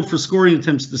the code for scoring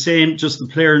attempts the same, just the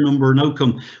player number and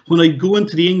outcome. When I go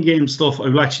into the in-game stuff, I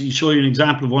will actually show you an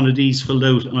example of one of these filled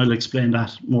out, and I'll explain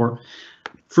that more.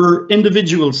 For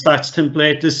individual stats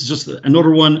template, this is just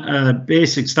another one,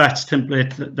 basic stats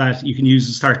template that you can use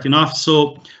as starting off.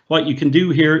 So what you can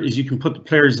do here is you can put the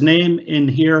player's name in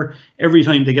here. Every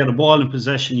time they get a ball in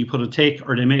possession, you put a tick,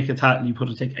 or they make a tackle, you put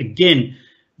a tick. Again,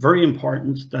 very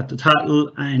important that the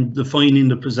tackle and defining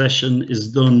the possession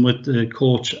is done with the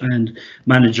coach and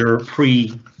manager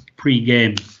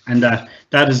pre-game, and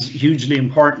that is hugely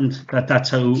important. That's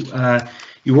how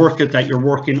you work it, that you're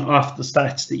working off the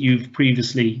stats that you've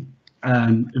previously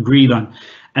agreed on.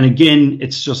 And again,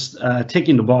 it's just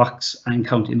ticking the box and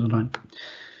counting it on.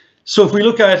 So if we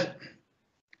look at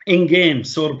in-game,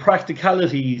 so the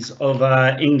practicalities of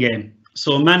in-game,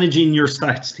 so managing your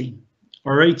stats team.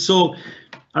 All right, so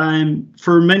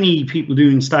for many people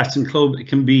doing stats in club, it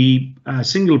can be a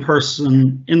single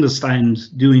person in the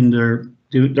stand doing their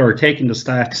they're taking the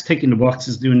stats, ticking the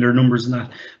boxes, doing their numbers and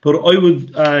that. But I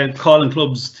would call on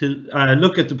clubs to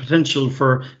look at the potential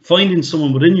for finding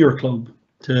someone within your club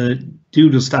to do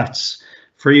the stats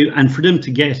for you, and for them to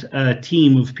get a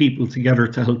team of people together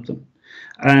to help them.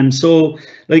 And so,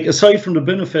 like, aside from the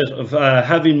benefit of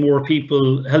having more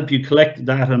people help you collect the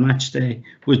data on match day,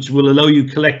 which will allow you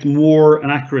to collect more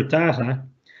and accurate data,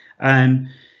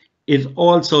 it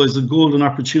also is a golden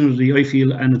opportunity, I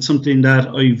feel, and it's something that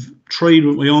I've tried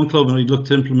with my own club and I'd look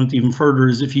to implement even further,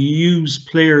 is if you use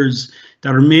players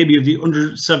that are maybe of the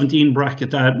under 17 bracket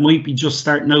that might be just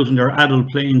starting out in their adult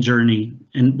playing journey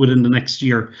within the next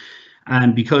year.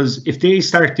 And because if they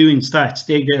start doing stats,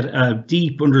 they get a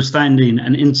deep understanding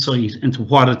and insight into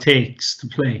what it takes to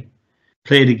play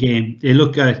the game. They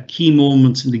look at key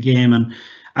moments in the game and,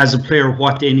 as a player,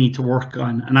 what they need to work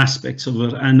on and aspects of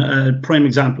it. And a prime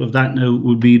example of that now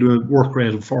would be the work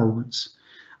rate of forwards.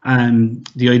 And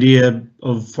the idea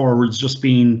of forwards just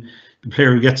being the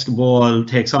player who gets the ball,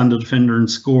 takes on the defender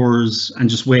and scores, and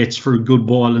just waits for a good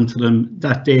ball into them.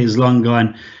 That day is long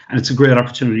gone, and it's a great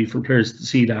opportunity for players to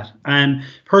see that. And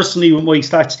personally, with my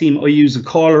stats team, I use a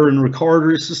caller and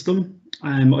recorder system.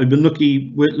 I've been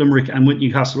lucky with Limerick and with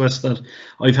Newcastle West that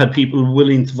I've had people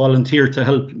willing to volunteer to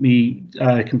help me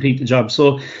complete the job.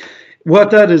 So what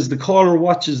that is, the caller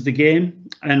watches the game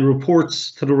and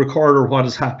reports to the recorder what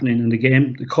is happening in the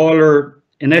game. The caller,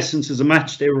 in essence, is a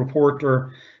match day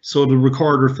reporter. So the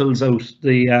recorder fills out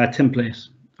the template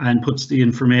and puts the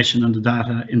information and the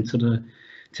data into the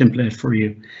template for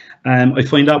you. I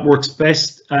find that works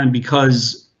best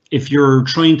because if you're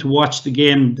trying to watch the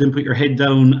game, then put your head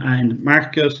down and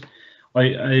mark it.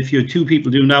 If you have two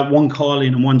people doing that, one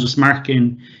calling and one just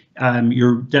marking,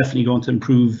 you're definitely going to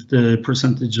improve the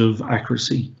percentage of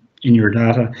accuracy in your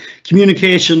data.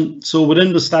 Communication. So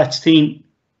within the stats team,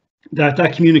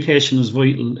 that communication is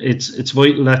vital. It's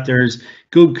vital that there's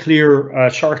good, clear,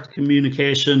 short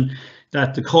communication,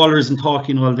 that the caller isn't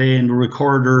talking all day and the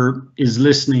recorder is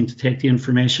listening to take the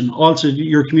information. Also,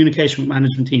 your communication with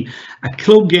management team. At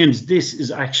club games, this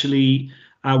is actually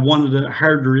one of the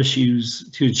harder issues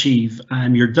to achieve.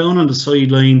 You're down on the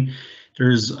sideline.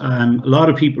 There's a lot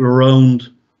of people around.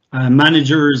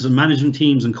 Managers and management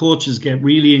teams and coaches get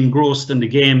really engrossed in the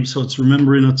game, so it's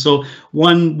remembering it. So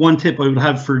one tip I would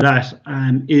have for that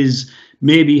is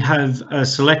maybe have a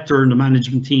selector in the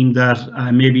management team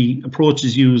that maybe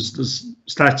approaches you as the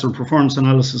stats or performance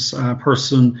analysis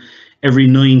person every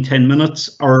 9-10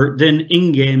 minutes, or then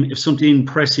in game, if something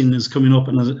pressing is coming up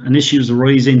and an issue is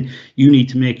arising, you need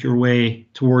to make your way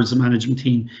towards the management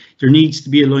team. There needs to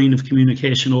be a line of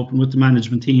communication open with the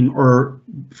management team, or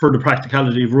for the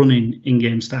practicality of running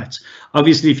in-game stats.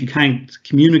 Obviously, if you can't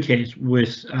communicate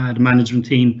with the management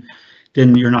team,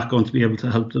 then you're not going to be able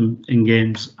to help them in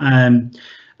games.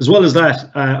 As well as that,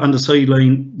 on the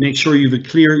sideline, make sure you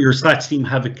have your stats team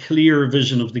have a clear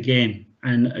vision of the game.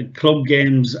 And club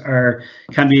games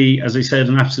can be, as I said,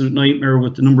 an absolute nightmare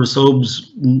with the number of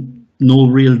subs, no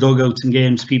real dugouts in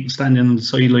games, people standing on the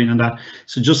sideline and that.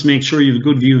 So just make sure you have a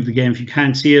good view of the game. If you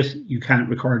can't see it, you can't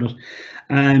record it.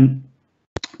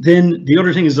 Then the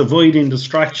other thing is avoiding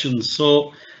distractions.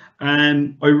 So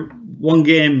one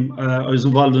game I was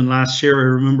involved in last year, I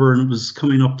remember, and it was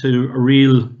coming up to a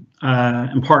real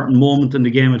important moment in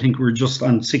the game. I think we were just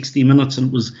on 60 minutes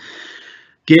and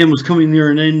game was coming near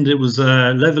an end. It was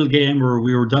a level game where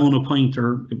we were down a point,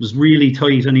 or it was really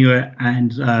tight anyway,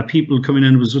 and people coming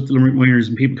in, it was with the Limerick Minors,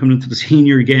 and people coming into the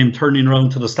senior game, turning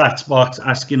around to the stats box,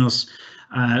 asking us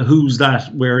who's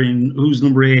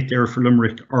number 8 there for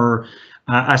Limerick, or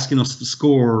asking us the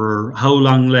score, or how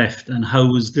long left, and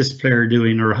how is this player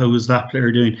doing, or how is that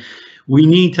player doing. We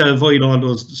need to avoid all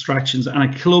those distractions, and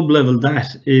at club level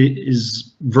that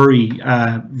is very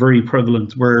very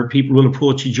prevalent, where people will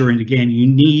approach you during the game. You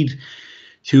need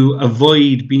to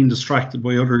avoid being distracted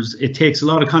by others. It takes a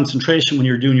lot of concentration when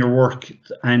you're doing your work,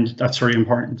 and that's very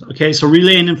important. Okay, so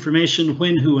relaying information,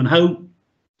 when, who and how.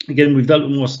 Again, we've dealt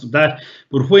with most of that,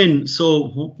 but when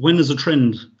is a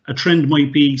trend? A trend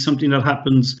might be something that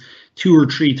happens 2 or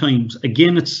 3 times.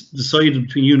 Again, it's decided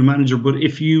between you and the manager, but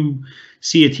if you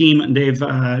see a team and they've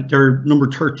their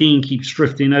number 13 keeps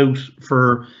drifting out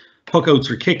for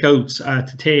puckouts or kickouts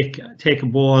to take a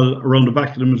ball around the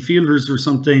back of the midfielders or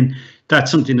something, that's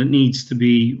something that needs to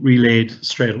be relayed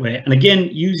straight away. And again,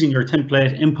 using your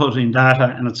template, inputting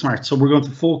data, and it's smart. So we're going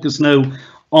to focus now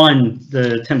on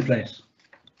the template.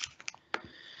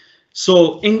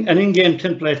 So an in-game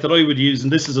template that I would use,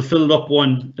 and this is a filled up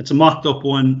one, it's a mocked up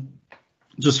one,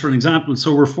 just for an example.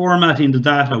 So we're formatting the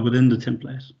data within the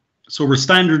template. So we're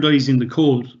standardizing the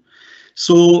code.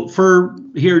 So for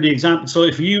here the example, so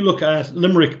if you look at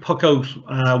Limerick puck out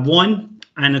 1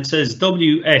 and it says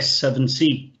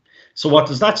WS7C. So what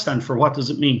does that stand for? What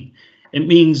does it mean? It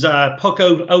means puck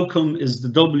out outcome is the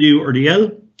W or the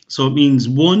L. So it means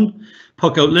 1,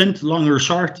 puck out length, long or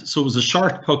short. So it was a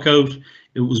short puck out.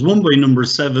 It was won by number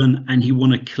 7 and he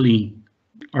won it clean.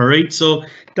 All right. So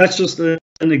that's just an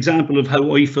example of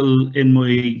how I fill in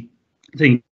my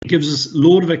thing. It gives us a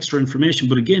load of extra information.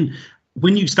 But again,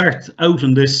 when you start out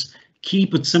on this,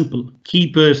 keep it simple.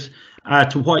 Keep it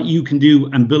to what you can do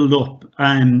and build up.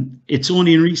 It's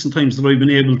only in recent times that I've been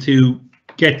able to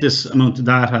get this amount of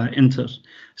data into it.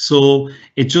 So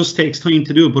it just takes time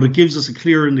to do it, but it gives us a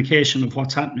clear indication of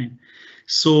what's happening.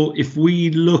 So if we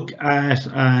look at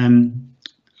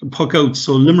puck outs,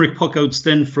 so Limerick puck outs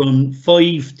then from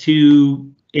 5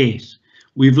 to 8.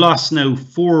 We've lost now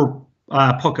 4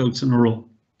 puck outs in a row.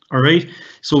 All right,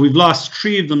 so we've lost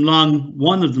 3 of them long,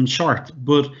 1 of them short,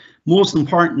 but most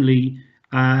importantly,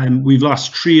 we've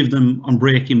lost 3 of them on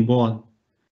breaking ball.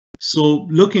 So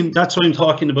that's why I'm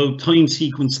talking about time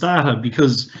sequence data,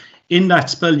 because in that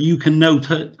spell you can now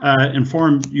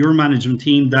inform your management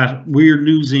team that we're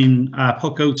losing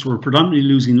puck outs, we're predominantly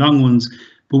losing long ones,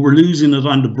 but we're losing it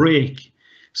on the break.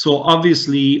 So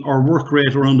obviously our work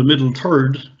rate around the middle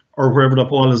third, or wherever the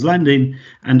ball is landing,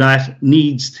 and that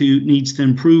needs to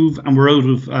improve, and we're out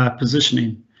of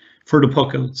positioning for the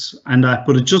puck outs. And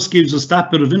but it just gives us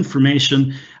that bit of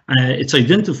information. It's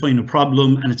identifying a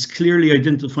problem, and it's clearly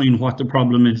identifying what the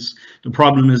problem is. The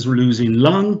problem is we're losing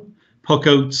long puck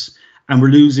outs, and we're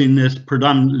losing it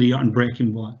predominantly on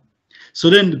breaking ball. So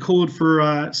then the code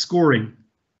for scoring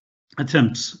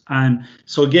attempts.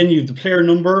 So again, you have the player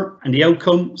number and the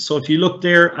outcome. So if you look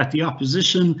there at the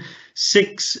opposition,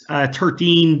 6,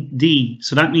 13 D.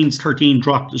 So that means 13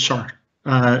 dropped a shot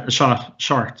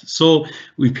short. So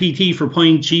we've PT for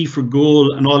point, G for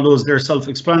goal, and all those, they're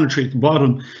self-explanatory at the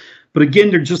bottom. But again,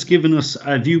 they're just giving us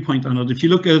a viewpoint on it. If you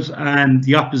look at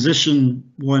the opposition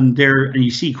one there, and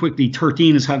you see quickly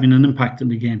 13 is having an impact in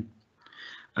the game.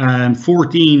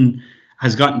 14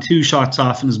 has gotten 2 shots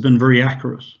off and has been very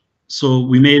accurate. So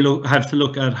we may have to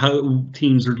look at how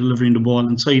teams are delivering the ball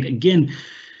inside. Again,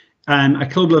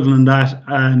 at club level and that,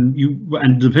 and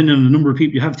depending on the number of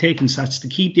people you have taking stats, to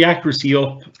keep the accuracy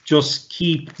up, just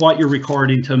keep what you're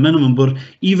recording to a minimum. But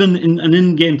even in an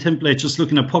in-game template, just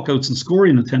looking at puck outs and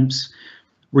scoring attempts,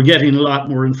 we're getting a lot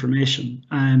more information.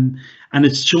 And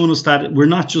it's shown us that we're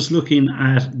not just looking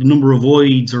at the number of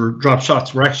voids or drop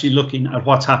shots, we're actually looking at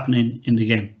what's happening in the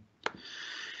game.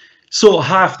 So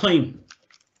half-time.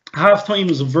 Half-time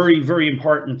is a very, very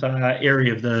important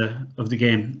area of the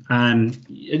game, and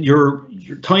your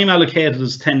time allocated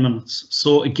is 10 minutes.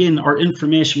 So again, our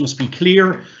information must be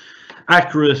clear,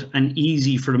 accurate, and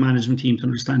easy for the management team to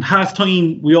understand.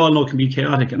 Half-time, we all know, can be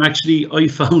chaotic, and actually I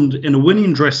found in a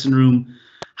winning dressing room,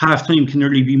 half-time can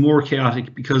nearly be more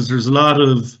chaotic because there's a lot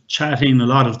of chatting, a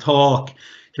lot of talk,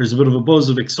 there's a bit of a buzz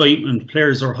of excitement,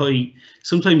 players are high.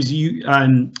 Sometimes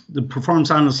the performance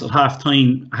analyst at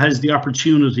halftime has the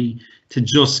opportunity to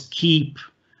just keep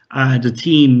the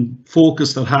team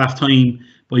focused at halftime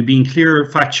by being clear,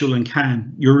 factual, and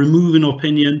calm. You're removing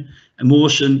opinion,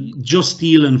 emotion, just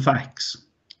dealing facts,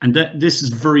 and this is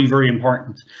very, very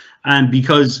important. And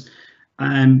because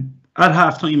at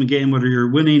halftime again, whether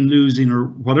you're winning, losing, or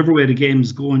whatever way the game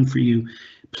is going for you,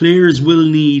 players will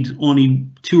need only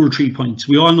 2 or 3 points.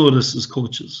 We all know this as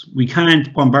coaches. We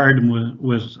can't bombard them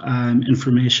with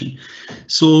information.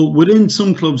 So within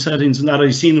some club settings, and that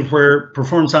I've seen it where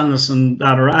performance analysts and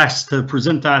that are asked to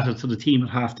present data to the team at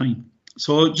halftime.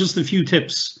 So just a few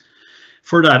tips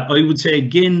for that. I would say,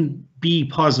 again, be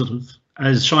positive.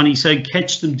 As Shawnee said,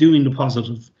 catch them doing the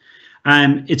positive.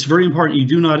 It's very important you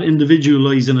do not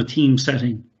individualize in a team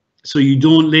setting. So you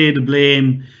don't lay the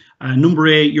blame. Number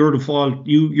 8, you're the fault.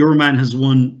 Your man has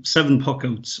won 7 puck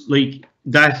outs. Like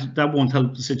that won't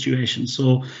help the situation.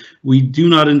 So we do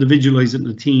not individualize it in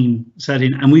the team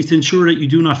setting, and we have to ensure that you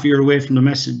do not veer away from the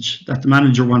message that the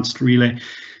manager wants to relay.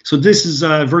 So this is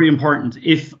very important.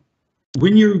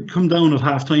 When you come down at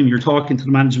halftime, you're talking to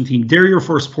the management team, they're your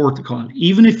first port to call.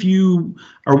 Even if you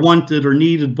are wanted or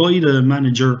needed by the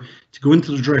manager to go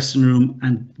into the dressing room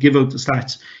and give out the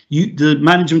stats, the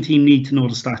management team need to know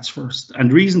the stats first.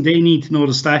 And the reason they need to know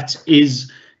the stats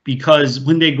is because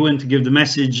when they go in to give the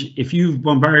message, if you've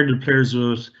bombarded players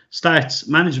with stats,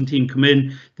 management team come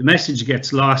in, the message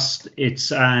gets lost.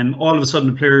 It's all of a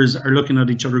sudden the players are looking at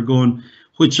each other going,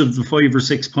 which of the 5 or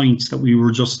 6 points that we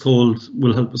were just told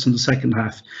will help us in the second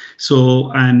half. So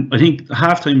I think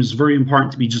halftime is very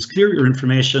important to be just clear your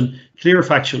information, clear,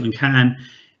 factual, and calm.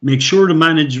 Make sure the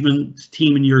management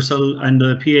team and yourself and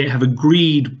the PA have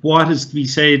agreed what is to be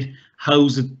said,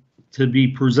 how's it to be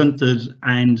presented,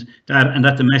 and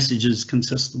that the message is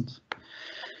consistent.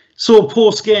 So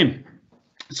post-game.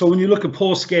 So when you look at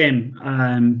post-game,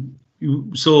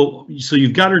 so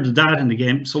you've gathered the data in the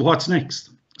game. So what's next?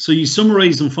 So you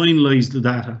summarize and finalize the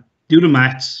data, do the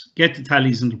maths, get the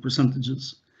tallies and the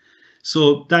percentages.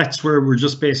 So that's where we're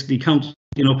just basically counting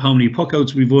up how many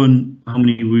puckouts we've won, how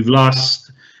many we've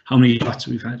lost, how many shots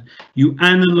we've had. You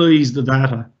analyze the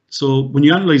data. So when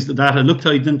you analyze the data, look to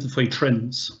identify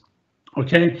trends.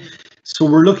 Okay, so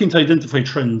we're looking to identify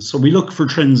trends. So we look for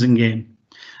trends in game.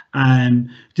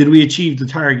 Did we achieve the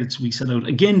targets we set out?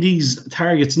 Again, these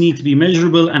targets need to be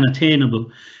measurable and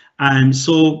attainable.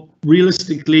 So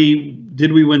realistically,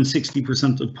 did we win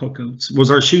 60% of puckouts?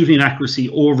 Was our shooting accuracy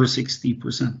over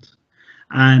 60%?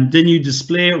 And then you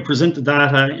display or present the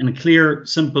data in a clear,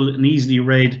 simple and easily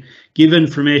read, give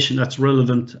information that's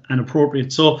relevant and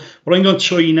appropriate. So what I'm going to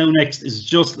show you now next is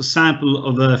just a sample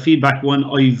of a feedback one.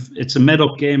 It's a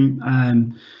med-up game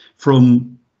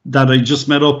from that I just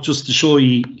made up just to show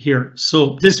you here.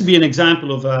 So this would be an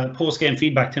example of a post-game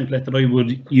feedback template that I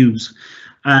would use.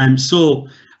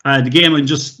 The game, it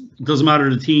doesn't matter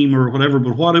the team or whatever,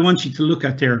 but what I want you to look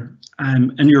at there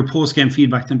in your post-game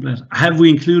feedback template, have we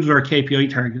included our KPI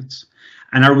targets?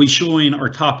 And are we showing our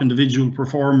top individual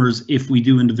performers if we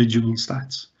do individual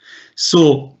stats?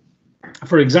 So,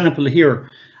 for example, here,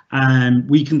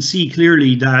 we can see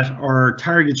clearly that our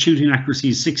target shooting accuracy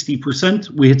is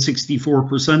 60%. We hit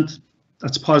 64%.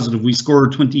 That's positive. We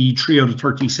scored 23 out of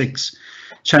 36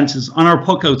 chances. On our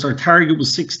puckouts, our target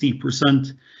was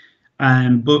 60%.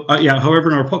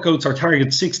 However, in our puckouts, our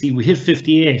target 60, we hit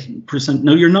 58%.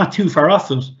 Now, you're not too far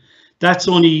off it. That's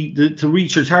only to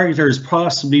reach your target there is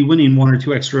possibly winning one or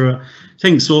two extra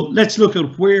things. So let's look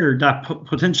at where that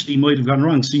potentially might have gone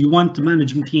wrong. So you want the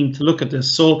management team to look at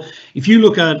this. So if you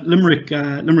look at Limerick's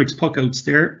puckouts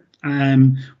there,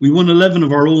 we won 11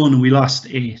 of our own and we lost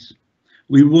 8.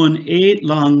 We won 8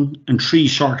 long and 3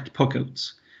 short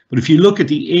puckouts. But if you look at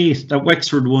the 8 that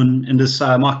Wexford won in this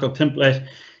mock-up template,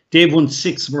 they've won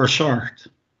 6 of our short.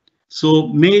 So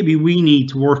maybe we need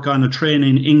to work on a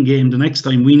training in-game the next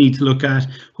time. We need to look at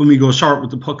when we go short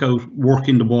with the puck out,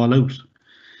 working the ball out.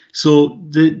 So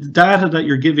the data that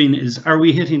you're giving is, are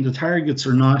we hitting the targets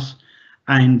or not?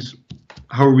 And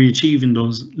how are we achieving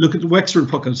those? Look at the Wexford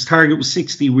puck outs. Target was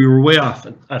 60. We were way off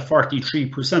at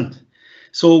 43%.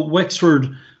 So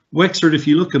Wexford, if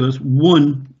you look at it,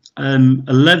 won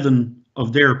 11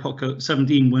 of their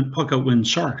 17 puck out wins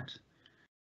short.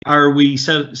 Are we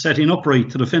setting upright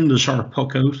to defend the sharp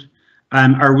puck out?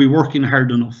 Are we working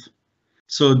hard enough?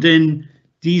 So then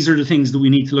these are the things that we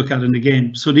need to look at in the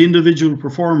game. So the individual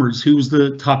performers, who's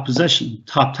the top possession,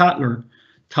 top tackler,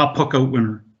 top puck out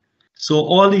winner. So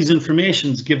all these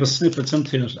informations give us snippets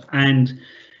into it. And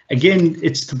again,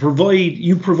 it's to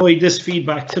provide this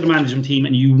feedback to the management team,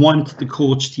 and you want the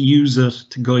coach to use it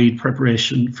to guide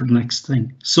preparation for the next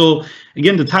thing. So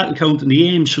again, the tackle count and the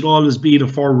aim should always be the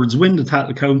forwards win the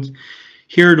tackle count.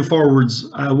 Here, the forwards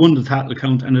won the tackle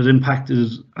count, and it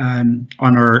impacted on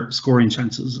our scoring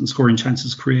chances and scoring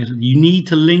chances created. You need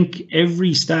to link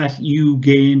every stat you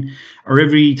gain, or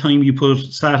every time you put a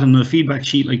stat on a feedback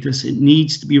sheet like this, it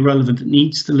needs to be relevant. It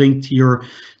needs to link to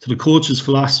the coach's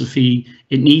philosophy.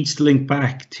 It needs to link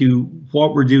back to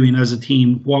what we're doing as a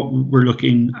team, what we're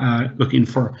looking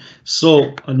for.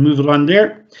 So I'll move it on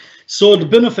there. So the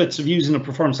benefits of using a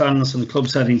performance analyst in the club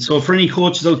setting. So for any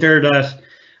coaches out there that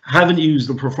haven't used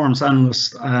the performance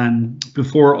analyst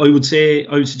before, I would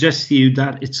suggest to you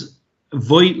that it's a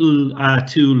vital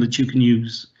tool that you can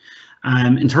use.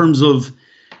 In terms of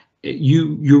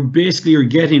you basically are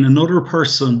getting another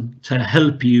person to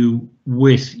help you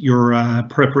with your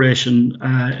preparation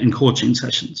and coaching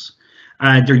sessions.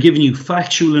 They're giving you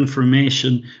factual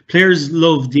information. Players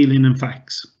love dealing in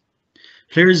facts.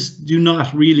 Players do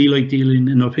not really like dealing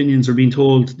in opinions or being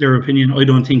told their opinion. I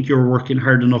don't think you're working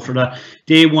hard enough for that.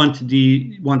 They want to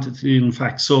deal in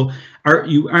facts. So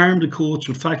you arm the coach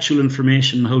with factual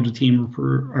information on how the team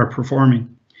are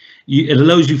performing. It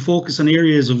allows you focus on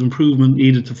areas of improvement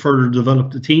needed to further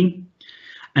develop the team.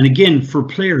 And again, for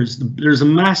players, there's a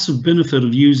massive benefit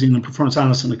of using a performance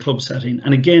analyst in a club setting.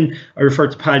 And again, I refer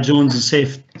to Pat Jones'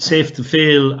 safe to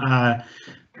fail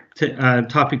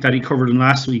topic that he covered in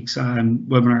last week's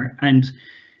webinar. And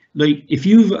like, if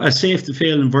you've a safe to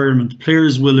fail environment,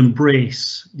 players will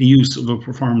embrace the use of a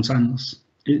performance analyst.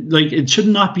 It should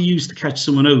not be used to catch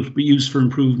someone out, but used for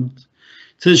improvement.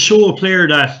 To show a player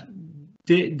that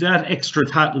that extra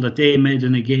tackle that they made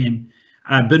in a game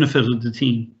benefited the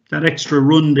team. That extra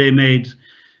run they made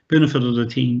benefit of the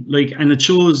team. Like, and it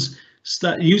shows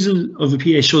that using of a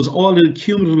PA shows all the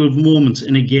cumulative moments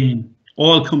in a game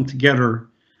all come together,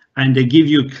 and they give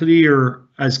you a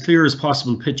as clear as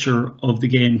possible picture of the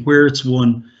game, where it's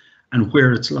won and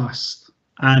where it's lost.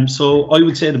 So I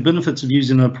would say the benefits of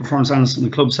using a performance analyst in the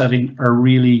club setting are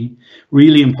really,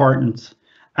 really important.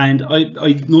 And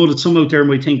I know that some out there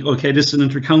might think, okay, this is an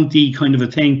inter-county kind of a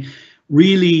thing.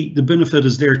 Really, the benefit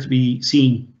is there to be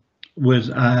seen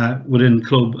within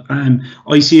club.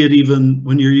 I see it even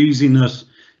when you're using it,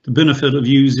 the benefit of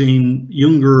using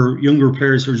younger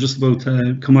players who are just about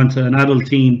to come onto an adult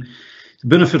team, the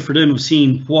benefit for them of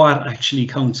seeing what actually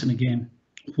counts in a game,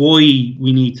 why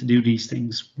we need to do these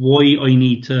things, why I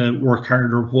need to work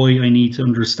harder, why I need to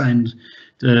understand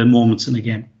the moments in a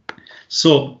game.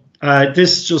 So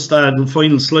this is just the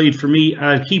final slide for me.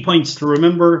 Key points to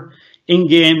remember.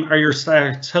 In-game, are your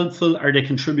stats helpful? Are they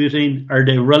contributing? Are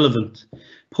they relevant?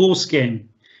 Post-game,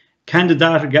 can the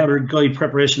data gathered guide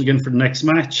preparation again for the next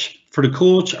match? For the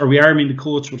coach, are we arming the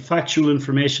coach with factual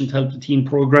information to help the team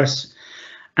progress?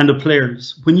 And the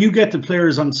players, when you get the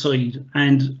players on side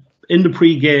and in the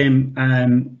pre-game,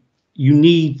 you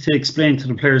need to explain to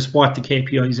the players what the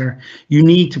KPIs are. You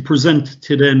need to present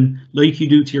to them like you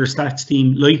do to your stats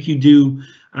team, like you do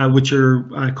with your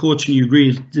coach, and you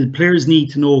agree. The players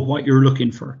need to know what you're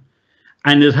looking for.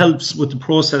 And it helps with the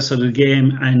process of the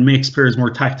game and makes players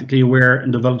more tactically aware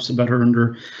and develops a better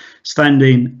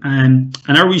understanding. And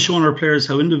are we showing our players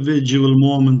how individual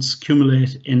moments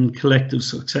accumulate in collective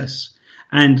success?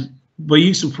 And by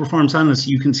use of performance analysis,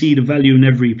 you can see the value in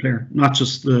every player, not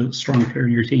just the strong player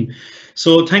in your team.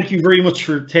 So thank you very much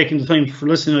for taking the time for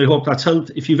listening. I hope that's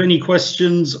helped. If you have any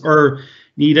questions or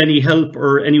need any help,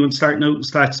 or anyone starting out in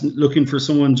stats looking for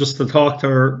someone just to talk to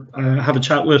or have a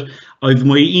chat with, I've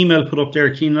my email put up there,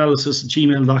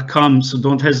 keenanalysis@gmail.com, so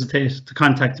don't hesitate to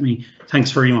contact me.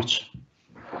 Thanks very much.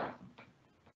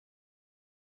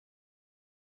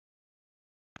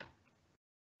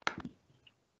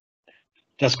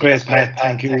 That's great, Pat.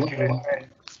 Thank you.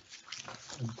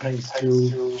 Thanks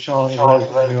to Sean as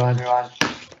well, everyone.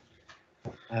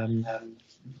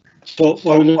 So what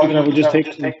we're looking at, we'll just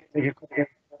take a quick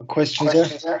questions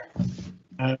there.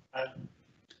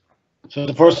 So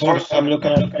the first one I'm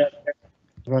looking at,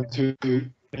 I want to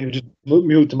maybe just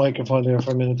mute the microphone there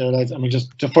for a minute there, lads. I mean,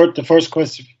 just the first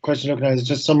question looking at is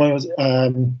just someone was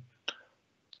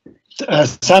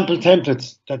sample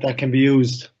templates that can be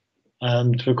used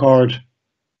to record.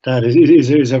 That is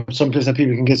there some place that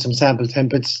people can get some sample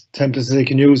templates that they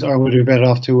can use, or would it be better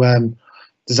off to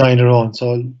design their own?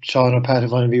 So Sean or Pat, if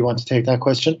one of you want to take that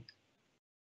question.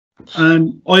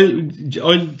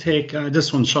 I'll take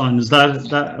this one, Sean. Is that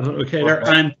okay there?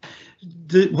 And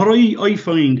what I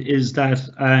find is that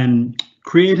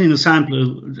creating a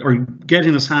sample or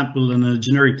getting a sample in a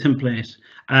generic template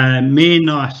may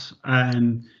not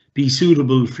be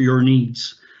suitable for your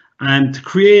needs. And to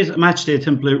create a match day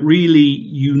template, really,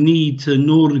 you need to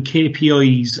know the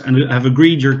KPIs and have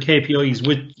agreed your KPIs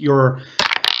with your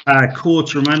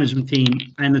coach or management team.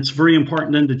 And it's very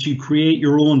important then that you create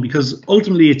your own, because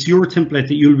ultimately it's your template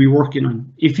that you'll be working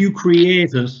on. If you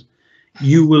create it,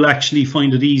 you will actually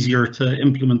find it easier to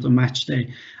implement on match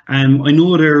day. I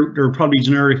know there are probably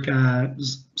generic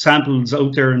samples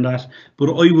out there in that, but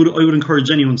I would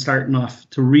encourage anyone starting off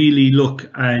to really look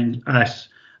at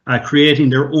creating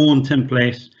their own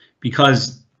template,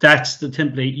 because that's the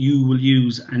template you will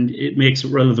use and it makes it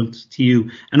relevant to you.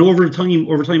 And over time,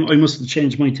 I must have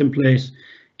changed my template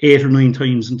 8 or 9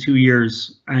 times in 2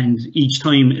 years, and each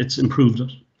time it's improved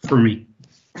it for me.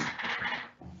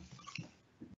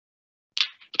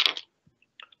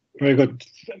 Very good.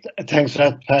 Thanks for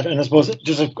that, Pat. And I suppose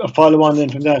just a follow on then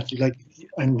from that, like,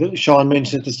 and Sean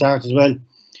mentioned at the start as well,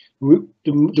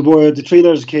 the 3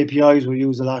 letters KPIs we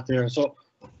use a lot there. So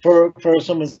for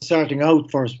someone starting out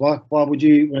first, what would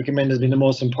you recommend as being the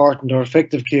most important or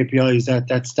effective KPIs that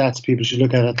stats people should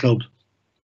look at club?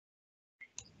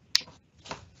 Do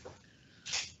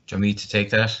you want me to take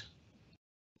that?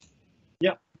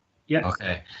 Yeah.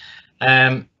 Okay.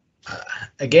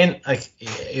 Again, I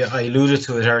alluded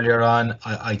to it earlier on.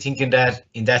 I think in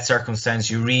that circumstance,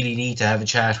 you really need to have a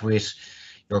chat with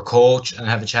your coach and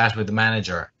have a chat with the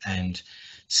manager and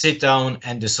sit down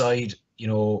and decide,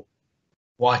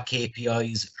 what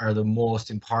KPIs are the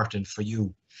most important for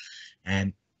you.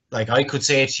 And like I could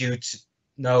say to you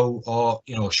now,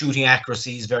 shooting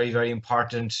accuracy is very, very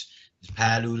important. As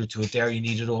Pat alluded to it there, you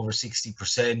need it over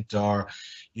 60%, or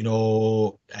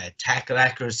tackle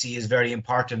accuracy is very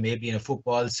important. Maybe in a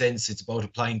football sense, it's about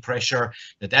applying pressure.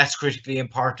 That's critically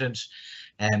important.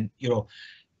 And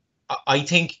I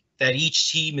think that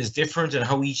each team is different and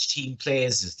how each team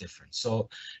plays is different. So,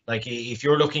 like if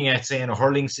you're looking at, say, in a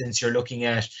hurling sense, you're looking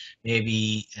at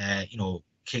maybe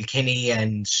Kilkenny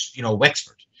and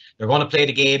Wexford. They're going to play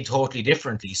the game totally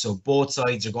differently. So both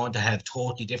sides are going to have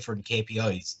totally different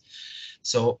KPIs.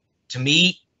 So to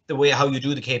me, the way how you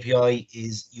do the KPI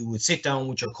is you would sit down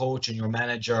with your coach and your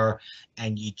manager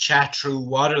and you chat through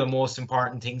what are the most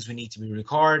important things we need to be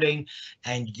recording,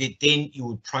 and then you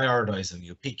would prioritize them.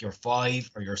 You pick your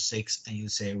 5 or your 6 and you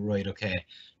say, right, okay,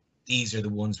 these are the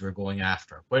ones we're going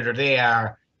after, whether they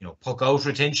are puck out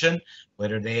retention,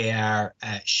 whether they are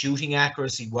shooting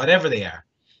accuracy, whatever they are.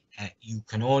 You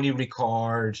can only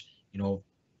record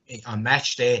on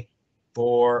match day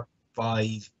 4,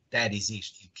 5. That is it.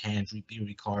 You can't be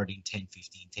recording 10,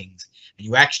 15 things. And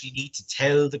you actually need to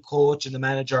tell the coach and the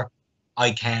manager,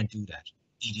 I can't do that.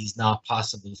 It is not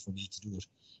possible for me to do it.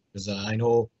 Because I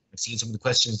know I've seen some of the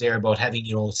questions there about having,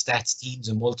 stats teams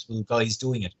and multiple guys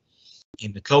doing it.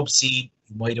 In the club scene,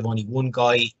 you might have only one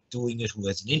guy doing it who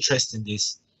has an interest in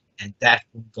this. And that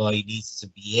one guy needs to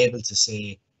be able to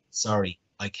say, sorry,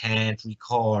 I can't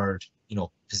record,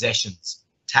 possessions,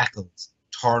 tackles,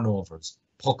 turnovers,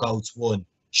 puck outs won,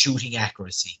 shooting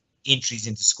accuracy, entries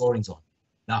into scoring zone.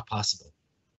 Not possible.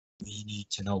 We need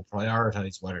to now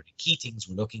prioritize what are the key things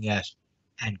we're looking at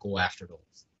and go after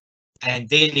those. And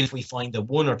then if we find that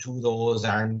 1 or 2 of those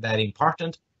aren't that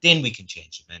important, then we can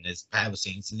change them. And as Pat was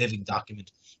saying, it's a living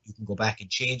document. You can go back and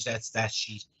change that stat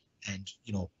sheet and,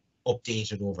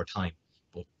 update it over time.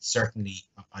 But certainly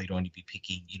I'd only be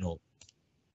picking, 4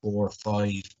 or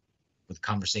 5, but the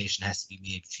conversation has to be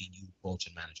made between you, coach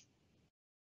and manager.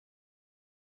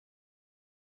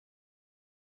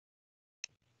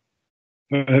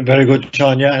 Very good,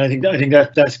 Sean. Yeah, and I think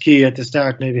that's key at the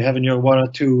start. Maybe having your 1 or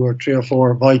 2 or 3 or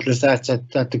 4 vital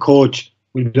stats that the coach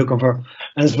will be looking for.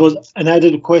 And I suppose an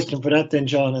added question for that then,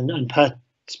 Sean, and Pat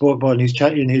spoke about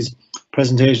in his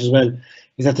presentation as well,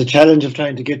 is that the challenge of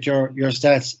trying to get your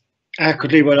stats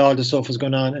accurately while all the stuff is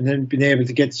going on, and then being able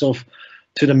to get stuff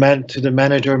to the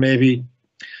manager maybe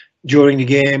during the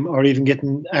game, or even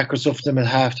getting accurate stuff to them at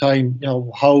half time.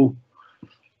 How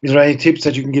is there any tips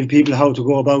that you can give people how to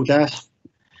go about that?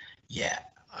 Yeah,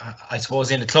 I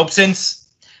suppose in the club sense,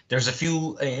 there's a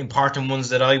few important ones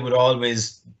that I would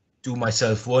always do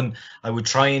myself. One, I would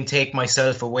try and take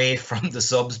myself away from the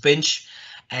subs bench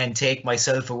and take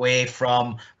myself away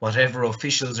from whatever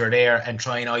officials are there and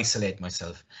try and isolate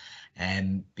myself.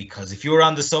 Because if you're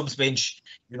on the subs bench,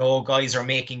 guys are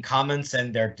making comments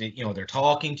and they're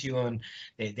talking to you and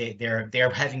they're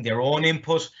having their own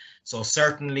input. So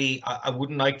certainly, I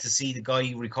wouldn't like to see the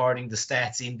guy recording the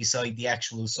stats in beside the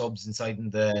actual subs inside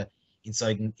in the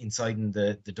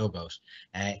dugout.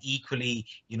 Equally,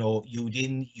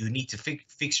 you need to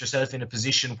fix yourself in a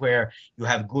position where you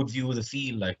have good view of the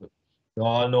field. Like we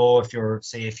all know, if you're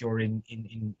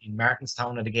in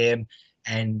Martinstown at a game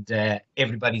and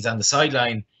everybody's on the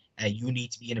sideline, you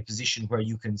need to be in a position where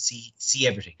you can see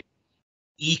everything.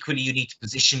 Equally, you need to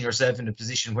position yourself in a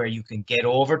position where you can get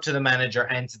over to the manager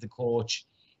and to the coach,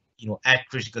 at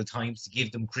critical times to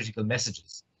give them critical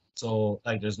messages. So,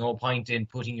 like, there's no point in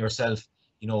putting yourself,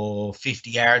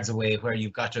 50 yards away where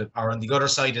you've got to, or on the other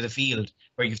side of the field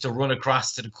where you have to run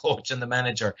across to the coach and the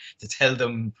manager to tell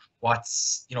them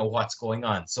what's going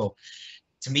on. So,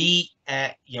 to me,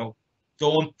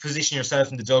 don't position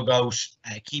yourself in the dugout.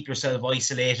 Keep yourself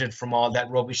isolated from all that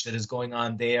rubbish that is going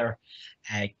on there.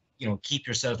 Keep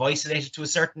yourself isolated to a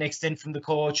certain extent from the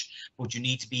coach, but you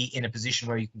need to be in a position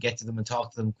where you can get to them and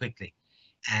talk to them quickly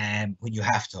when you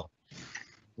have to.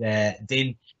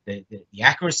 Then the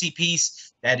accuracy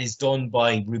piece, that is done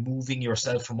by removing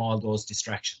yourself from all those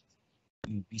distractions.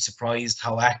 You'd be surprised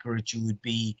how accurate you would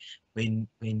be when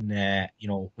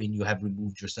you have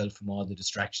removed yourself from all the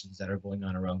distractions that are going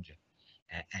on around you.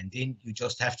 And then you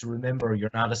just have to remember,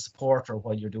 you're not a supporter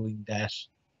while you're doing that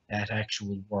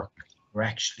actual work.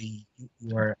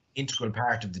 You are an integral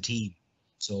part of the team.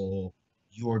 So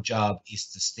your job is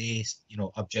to stay,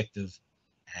 objective,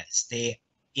 stay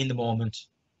in the moment,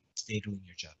 stay doing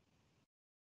your job.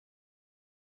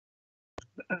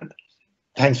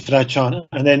 Thanks for that, Sean.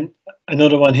 And then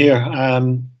another one here.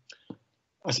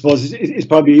 I suppose it's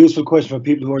probably a useful question for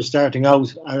people who are starting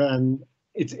out, and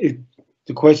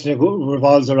the question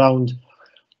revolves around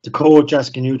the coach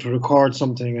asking you to record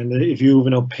something, and if you have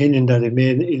an opinion that it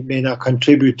may not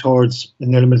contribute towards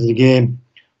an element of the game,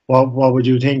 what would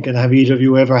you think? And have either of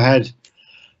you ever had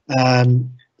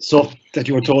stuff that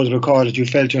you were told to record that you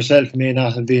felt yourself may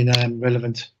not have been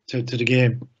relevant to the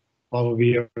game? What would be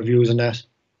your views on that?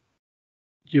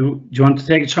 Do you want to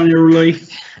take it, Sean, or will I?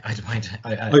 I don't mind.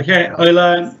 Okay,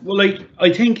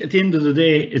 I think at the end of the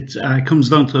day, it comes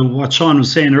down to what Sean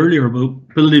was saying earlier about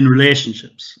building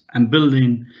relationships and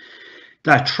building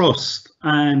that trust.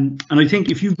 And I think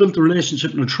if you've built a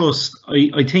relationship and a trust,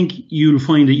 I think you'll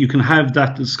find that you can have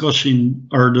that discussion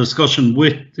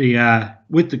with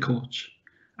the coach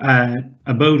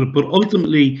about it. But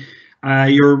ultimately,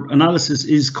 your analysis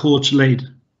is coach led.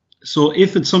 So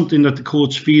if it's something that the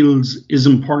coach feels is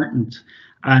important,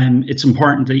 it's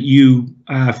important that you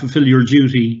fulfill your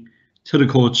duty to the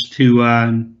coach to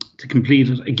complete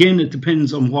it. Again, it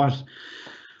depends on what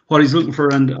he's looking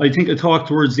for. And I think I talked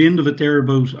towards the end of it there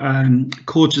about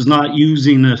coaches not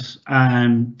using it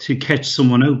to catch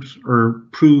someone out or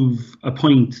prove a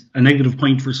negative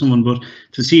point for someone, but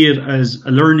to see it as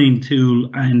a learning tool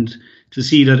and to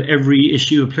see that every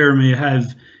issue a player may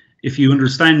have, if you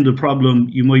understand the problem,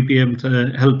 you might be able to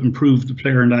help improve the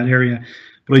player in that area.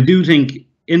 But I do think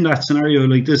in that scenario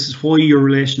like this is why your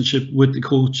relationship with the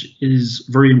coach is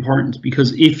very important,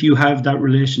 because if you have that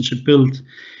relationship built,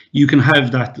 you can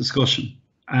have that discussion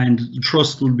and the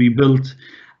trust will be built.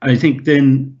 I think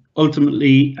then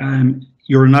ultimately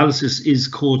your analysis is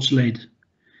coach led.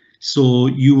 So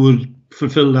you would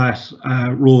fulfill that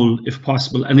role if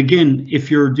possible. And again,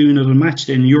 if you're doing it on match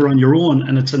day and you're on your own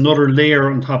and it's another layer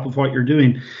on top of what you're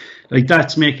doing, like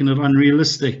that's making it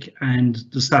unrealistic and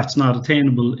the stats not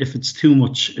attainable if it's too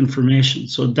much information.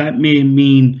 So that may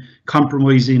mean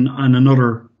compromising on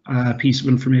another piece of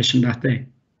information that day.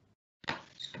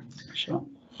 Sure.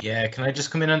 Yeah, can I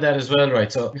just come in on that as well,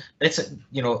 right? So let's,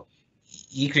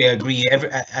 equally I agree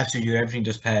absolutely everything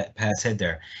just Pat said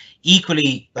there.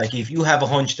 Equally, like if you have a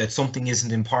hunch that something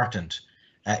isn't important,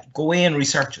 go away and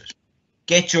research it.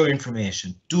 Get your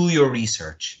information, do your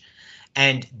research,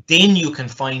 and then you can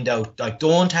find out. Like,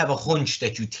 don't have a hunch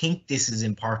that you think this is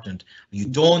important, or you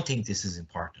don't think this is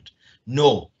important.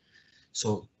 No.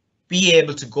 So be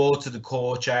able to go to the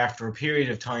coach after a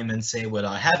period of time and say, well,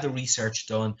 I have the research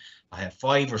done. I have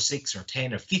 5 or 6 or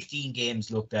 10 or 15 games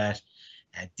looked at.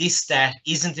 This stat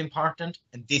isn't important,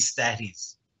 and this stat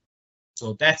is.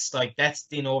 So that's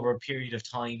then over a period of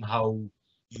time how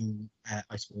you,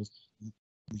 I suppose, you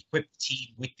equip the team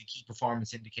with the key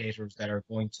performance indicators that are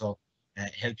going to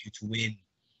help you to win.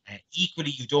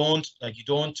 Equally, you don't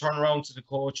turn around to the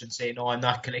coach and say, no, I'm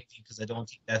not collecting because I don't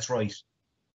think that's right.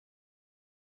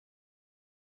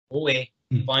 Go away,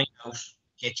 find out,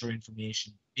 get your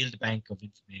information, build a bank of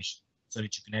information so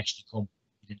that you can actually come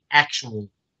with an actual,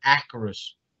 accurate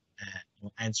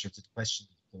answer to the question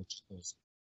that the coach is posing.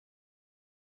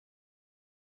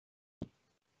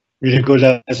 Really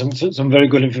good. Some very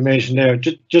good information there.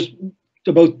 Just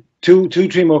about two,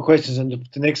 3 more questions, and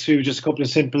the next few just a couple of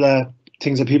simple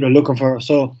things that people are looking for.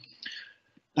 So,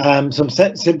 some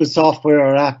simple software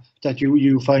or app that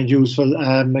you find useful.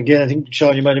 Again, I think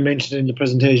Sean, you might have mentioned in the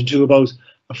presentation too about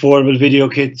affordable video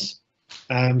kits.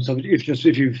 So if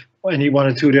you've any 1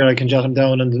 or 2 there, I can jot them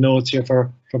down in the notes here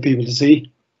for people to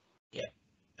see.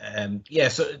 Yeah.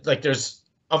 So like, there's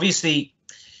obviously.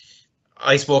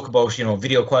 I spoke about,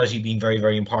 video quality being very,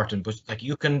 very important, but like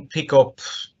you can pick up,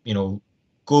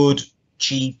 good,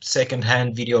 cheap,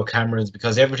 second-hand video cameras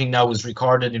because everything now is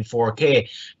recorded in 4K,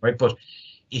 right? But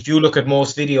if you look at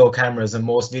most video cameras and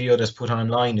most video that's put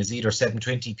online is either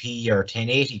 720p or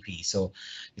 1080p. So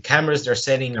the cameras they're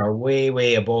selling are way,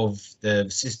 way above the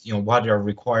system, what are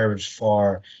required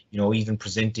for, even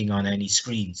presenting on any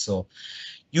screen. So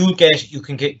you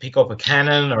can pick up a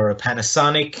Canon or a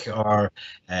Panasonic or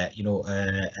a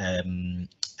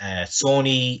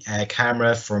Sony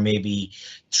camera for maybe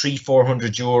 300-400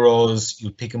 euros.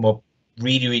 You'll pick them up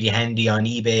really, really handy on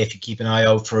eBay if you keep an eye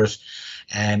out for it.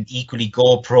 Equally,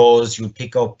 GoPros, you'll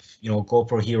pick up,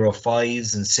 GoPro Hero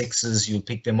 5s and 6s. You'll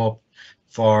pick them up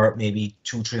for maybe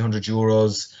 200-300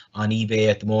 euros on eBay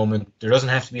at the moment. There doesn't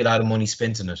have to be a lot of money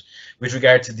spent on it. With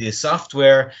regard to the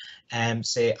software,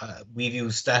 we've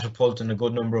used Statapult on a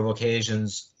good number of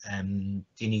occasions.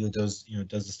 Dini, who does the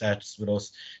stats with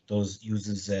us,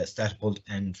 uses Statapult,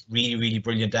 and really, really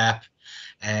brilliant app.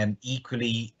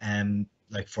 Equally,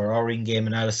 like for our in-game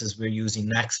analysis, we're using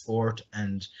Naxport,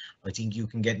 and I think you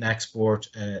can get Naxport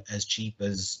as cheap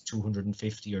as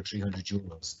 250 or 300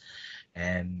 euros.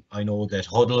 I know that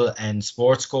Huddle and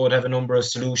Sportscode have a number of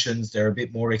solutions. They're a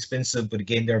bit more expensive, but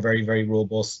again, they're very, very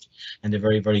robust and they're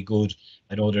very, very good.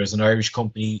 I know there's an Irish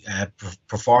company,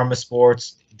 Performa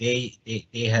Sports. They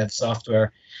have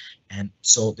software, and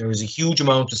so there is a huge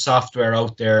amount of software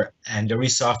out there, and there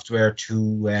is software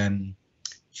to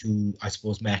I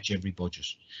suppose match every budget.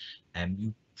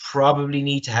 You probably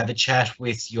need to have a chat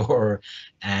with your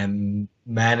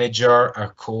manager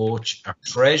or coach or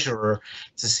treasurer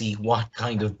to see what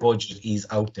kind of budget is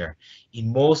out there.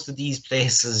 In most of these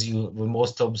places,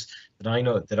 most clubs that I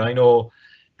know,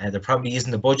 there probably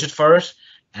isn't a budget for it.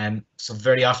 So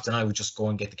very often I would just go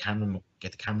and get the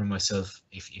camera myself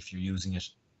if you're using it.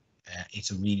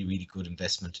 It's a really, really good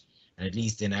investment, and at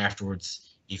least then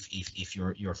afterwards, if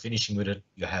you're finishing with it,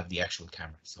 you have the actual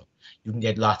camera, so you can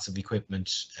get lots of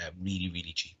equipment really,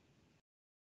 really cheap.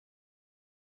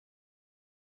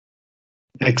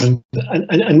 Excellent.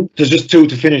 And there's just two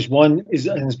to finish. One is,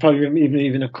 and it's probably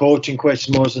even a coaching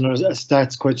question more than a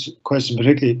stats question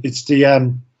particularly. It's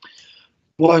the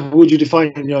what would you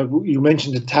define? You know, you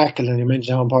mentioned the tackle, and you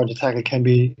mentioned how important the tackle can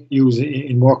be used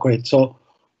in work rate. So,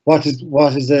 what is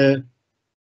the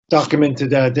documented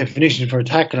definition for a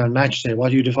tackle on match day?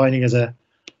 What are you defining as a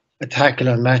tackle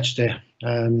on match day?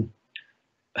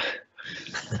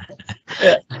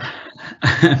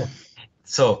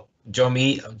 So, do you want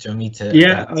me to?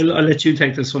 Yeah, I'll let you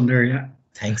take this one there. Yeah.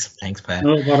 Thanks, Pat.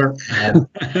 No bother.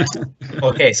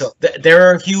 Okay, so there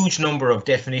are a huge number of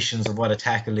definitions of what a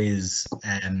tackle is,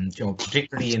 you know,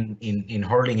 particularly in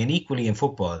hurling and equally in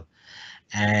football.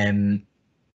 To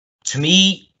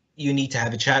me, you need to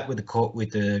have a chat with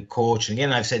the coach. And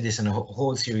again, I've said this on a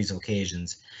whole series of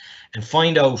occasions, and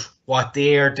find out what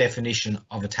their definition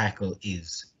of a tackle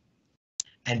is.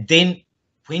 And then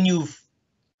when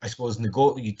I suppose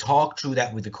you talk through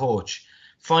that with the coach,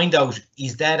 find out,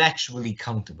 is that actually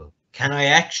countable? Can I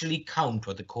actually count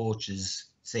what the coach is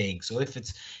saying? So if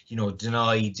it's, you know,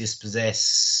 deny,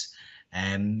 dispossess,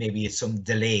 and maybe it's some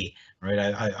delay, right?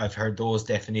 I've heard those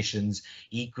definitions.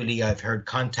 Equally, I've heard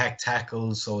contact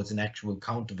tackles, so it's an actual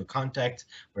count of a contact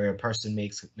where a person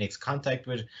makes contact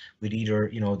with either,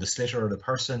 you know, the slitter or the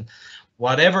person.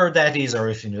 Whatever that is, or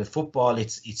if in football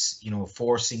it's you know,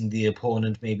 forcing the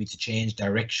opponent maybe to change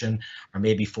direction, or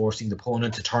maybe forcing the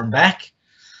opponent to turn back.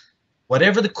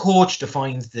 Whatever the coach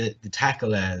defines the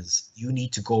tackle as, you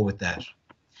need to go with that.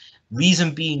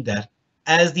 Reason being that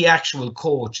as the actual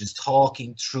coach is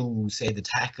talking through, say, the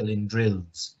tackle in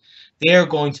drills, they're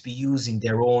going to be using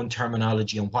their own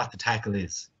terminology on what the tackle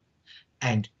is.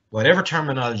 And whatever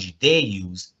terminology they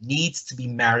use needs to be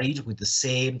married with the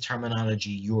same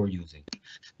terminology you're using.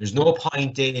 There's no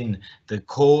point in the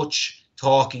coach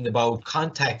talking about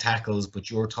contact tackles, but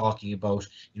you're talking about,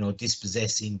 you know,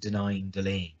 dispossessing, denying,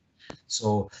 delaying.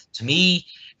 So to me,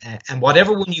 and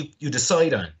whatever one you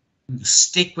decide on, you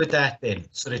stick with that then,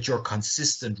 so that you're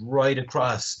consistent right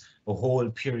across a whole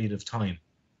period of time,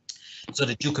 so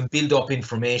that you can build up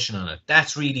information on it.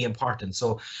 That's really important.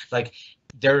 So, like,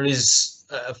 there is,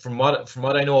 from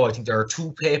what I know, I think there are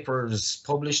 2 papers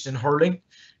published in hurling,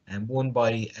 and one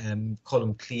by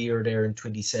Colm Clear there in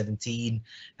 2017,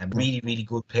 and really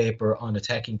good paper on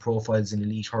attacking profiles in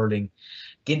elite hurling.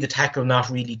 Again, the tackle not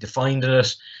really defined in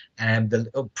it, and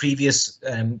the previous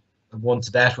one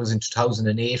to that was in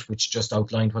 2008, which just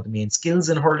outlined what the main skills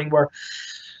in hurling were.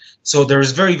 So there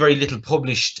is very little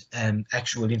published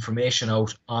actual information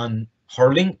out on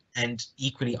hurling, and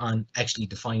equally on actually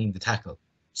defining the tackle.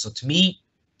 So to me,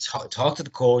 talk to the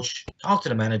coach, talk to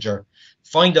the manager,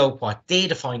 find out what they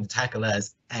define the tackle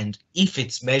as, and if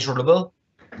it's measurable,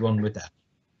 run with that.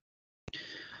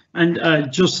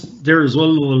 And just there as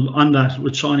well, Noel, on that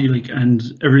with Shawnee, like, and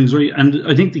everything's right. And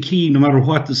I think the key, no matter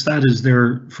what the stat is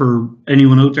there for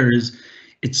anyone out there, is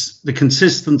it's the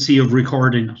consistency of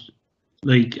recording it,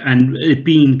 like, and it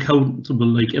being countable.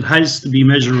 Like, it has to be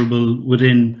measurable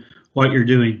within what you're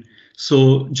doing.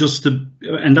 So just to,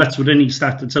 and that's with any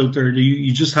stat that's out there,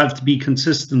 you just have to be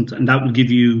consistent, and that will give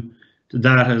you the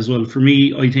data as well. For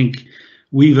me, I think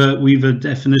we've a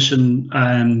definition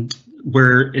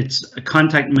where it's a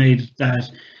contact made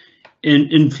that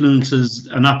influences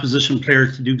an opposition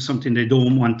player to do something they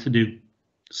don't want to do.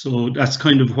 So that's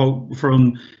kind of what,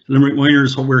 from Limerick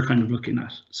Miners, what we're kind of looking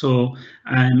at. So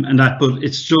and that, but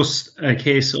it's just a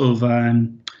case of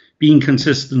being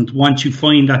consistent. Once you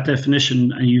find that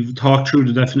definition and you've talked through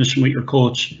the definition with your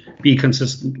coach, be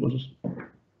consistent with it.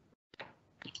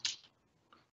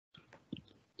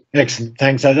 Excellent,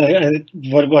 thanks.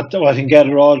 What I can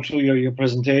gather all through your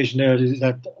presentation there is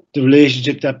that the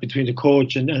relationship that between the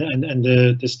coach and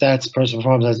the stats person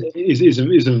performance is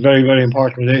a very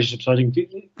important relationship. So I think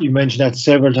you mentioned that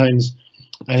several times.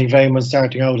 I think for anyone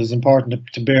starting out, it's important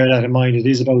to bear that in mind. It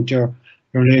is about your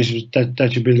relationship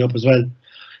that you build up as well.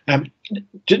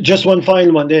 Just one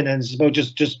final one then, and it's about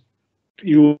just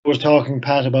you were talking,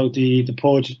 Pat, about the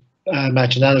post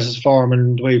match analysis form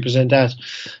and the way you present that.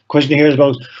 Question here is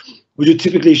about, would you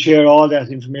typically share all that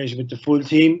information with the full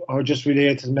team, or just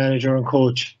relate to the manager and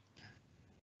coach?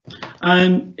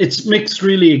 It's mixed,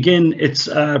 really. Again, it's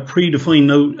predefined.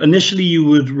 Now, initially, you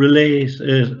would relate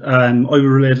it. I would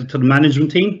relate it to the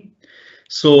management team.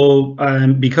 So,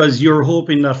 because you're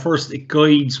hoping that first it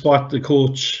guides what the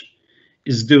coach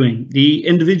is doing. The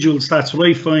individual stats, what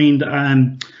I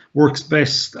find works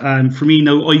best for me.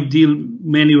 Now, I deal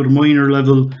mainly with a minor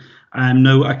level,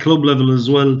 now at club level as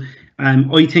well.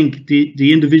 I think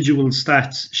the individual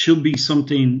stats should be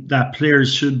something that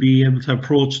players should be able to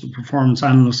approach the performance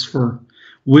analysts for,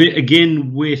 with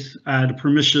the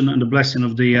permission and the blessing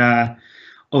of the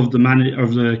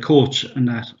coach and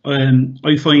that.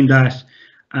 I find that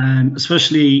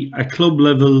especially at club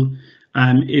level,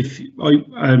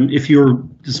 if you're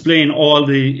displaying all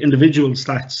the individual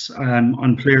stats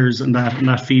on players and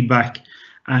that feedback.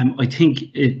 I think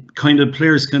it kind of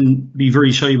players can be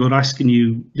very shy about asking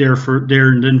you there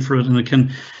and then for it, and it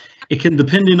can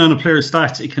depending on a player's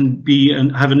stats, it can be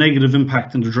and have a negative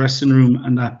impact in the dressing room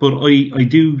and that. But I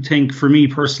do think, for me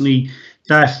personally,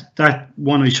 that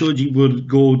one I showed you would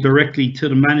go directly to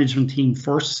the management team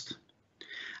first,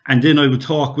 and then I would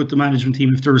talk with the management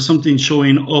team if there was something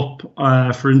showing up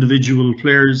for individual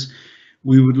players.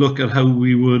 We would look at how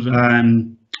we would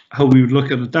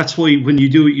look at it. That's why when you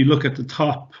do it, you look at the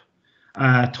top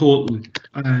total.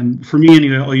 For me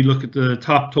anyway, I look at the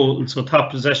top total, so top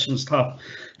possessions, top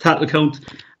tackle count,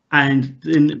 and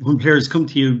then when players come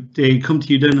to you, they come to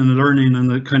you then in a learning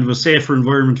and a kind of a safer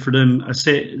environment for them,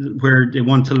 where they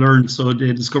want to learn, so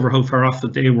they discover how far off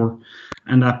that they were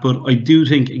and that. But I do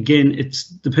think, again, it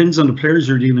depends on the players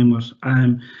you're dealing with.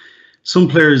 Some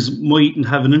players mightn't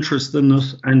have an interest in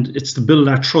it, and it's to build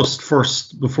that trust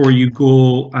first before you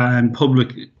go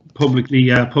publicly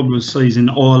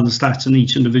publicising all the stats on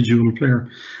each individual player.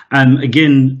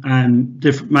 Again,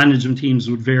 different management teams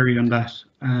would vary on that.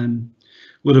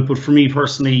 But for me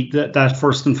personally, that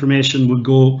first information would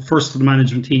go first to the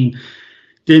management team,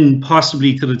 then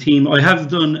possibly to the team. I have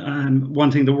done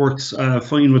one thing that works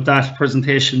fine with that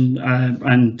presentation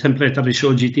and template that I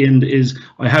showed you at the end is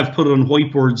I have put it on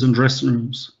whiteboards in dressing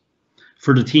rooms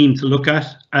for the team to look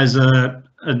at as a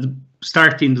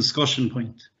starting discussion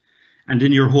point. And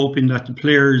then you're hoping that the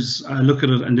players look at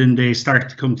it and then they start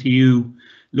to come to you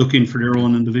looking for their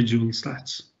own individual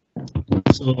stats.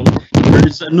 So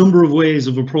there's a number of ways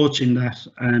of approaching that,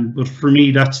 but for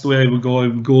me, that's the way I would go. I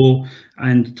would go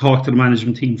and talk to the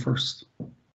management team first.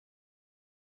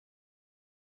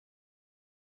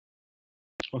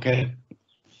 Okay,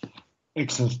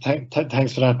 excellent.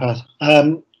 Thanks for that, Pat.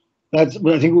 I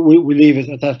think we'll leave it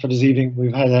at that for this evening.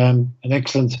 We've had an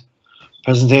excellent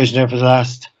presentation there for the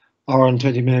last hour and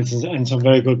 20 minutes, and some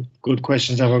very good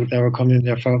questions that were coming in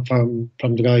there from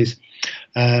the guys.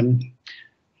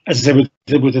 As I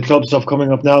said, with the club stuff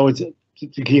coming up now, the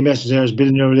key message there is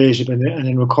building your relationship and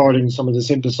then recording some of the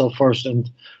simple stuff first, and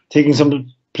taking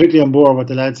some particularly on board what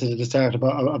the lads said at the start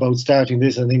about starting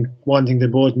this. I think one thing they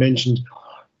both mentioned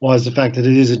was the fact that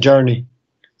it is a journey,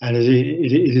 and it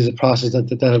is a process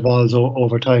that evolves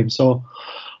over time. So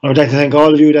I would like to thank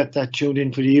all of you that tuned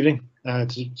in for the evening.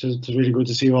 It's really good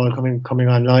to see you all coming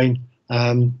online.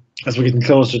 As we're getting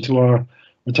closer to our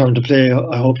return to play,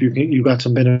 I hope you got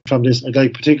some benefit from this.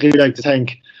 I'd particularly like to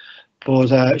thank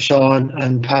both Sean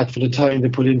and Pat for the time they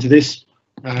put into this.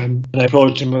 When I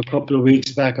approached them a couple of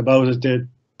weeks back about it, they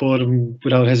both of them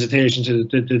without hesitation said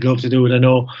they'd love to do it. I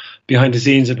know behind the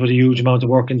scenes they put a huge amount of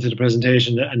work into the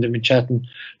presentation, and they've been chatting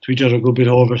to each other a good bit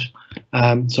over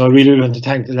it. So I really want to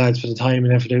thank the lads for the time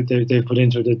and effort they've put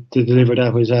into it to deliver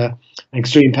that with an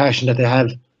extreme passion that they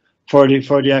have for the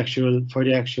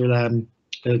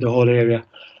whole area.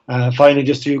 Finally,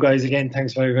 just to you guys again,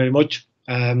 thanks very, very much.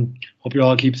 Hope you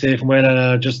all keep safe and well,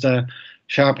 and just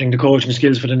sharpening the coaching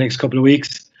skills for the next couple of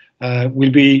weeks. Will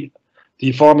be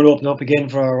the formal open up again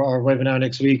for our webinar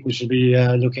next week, which will be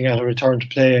looking at a return to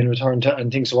play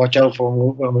and things to watch out for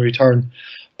when we return.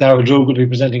 Dara Droog will be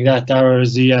presenting that. Dara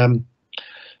is the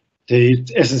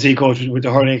S&C coach with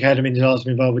the Hurling Academy, and he'll also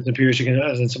be involved with the Pierce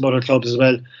and some other clubs as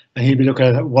well. And he'll be looking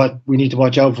at what we need to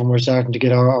watch out for when we're starting to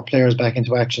get our players back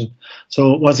into action.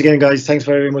 So once again, guys, thanks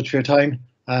very much for your time.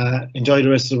 Enjoy the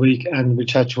rest of the week, and we'll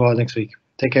chat to you all next week.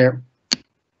 Take care.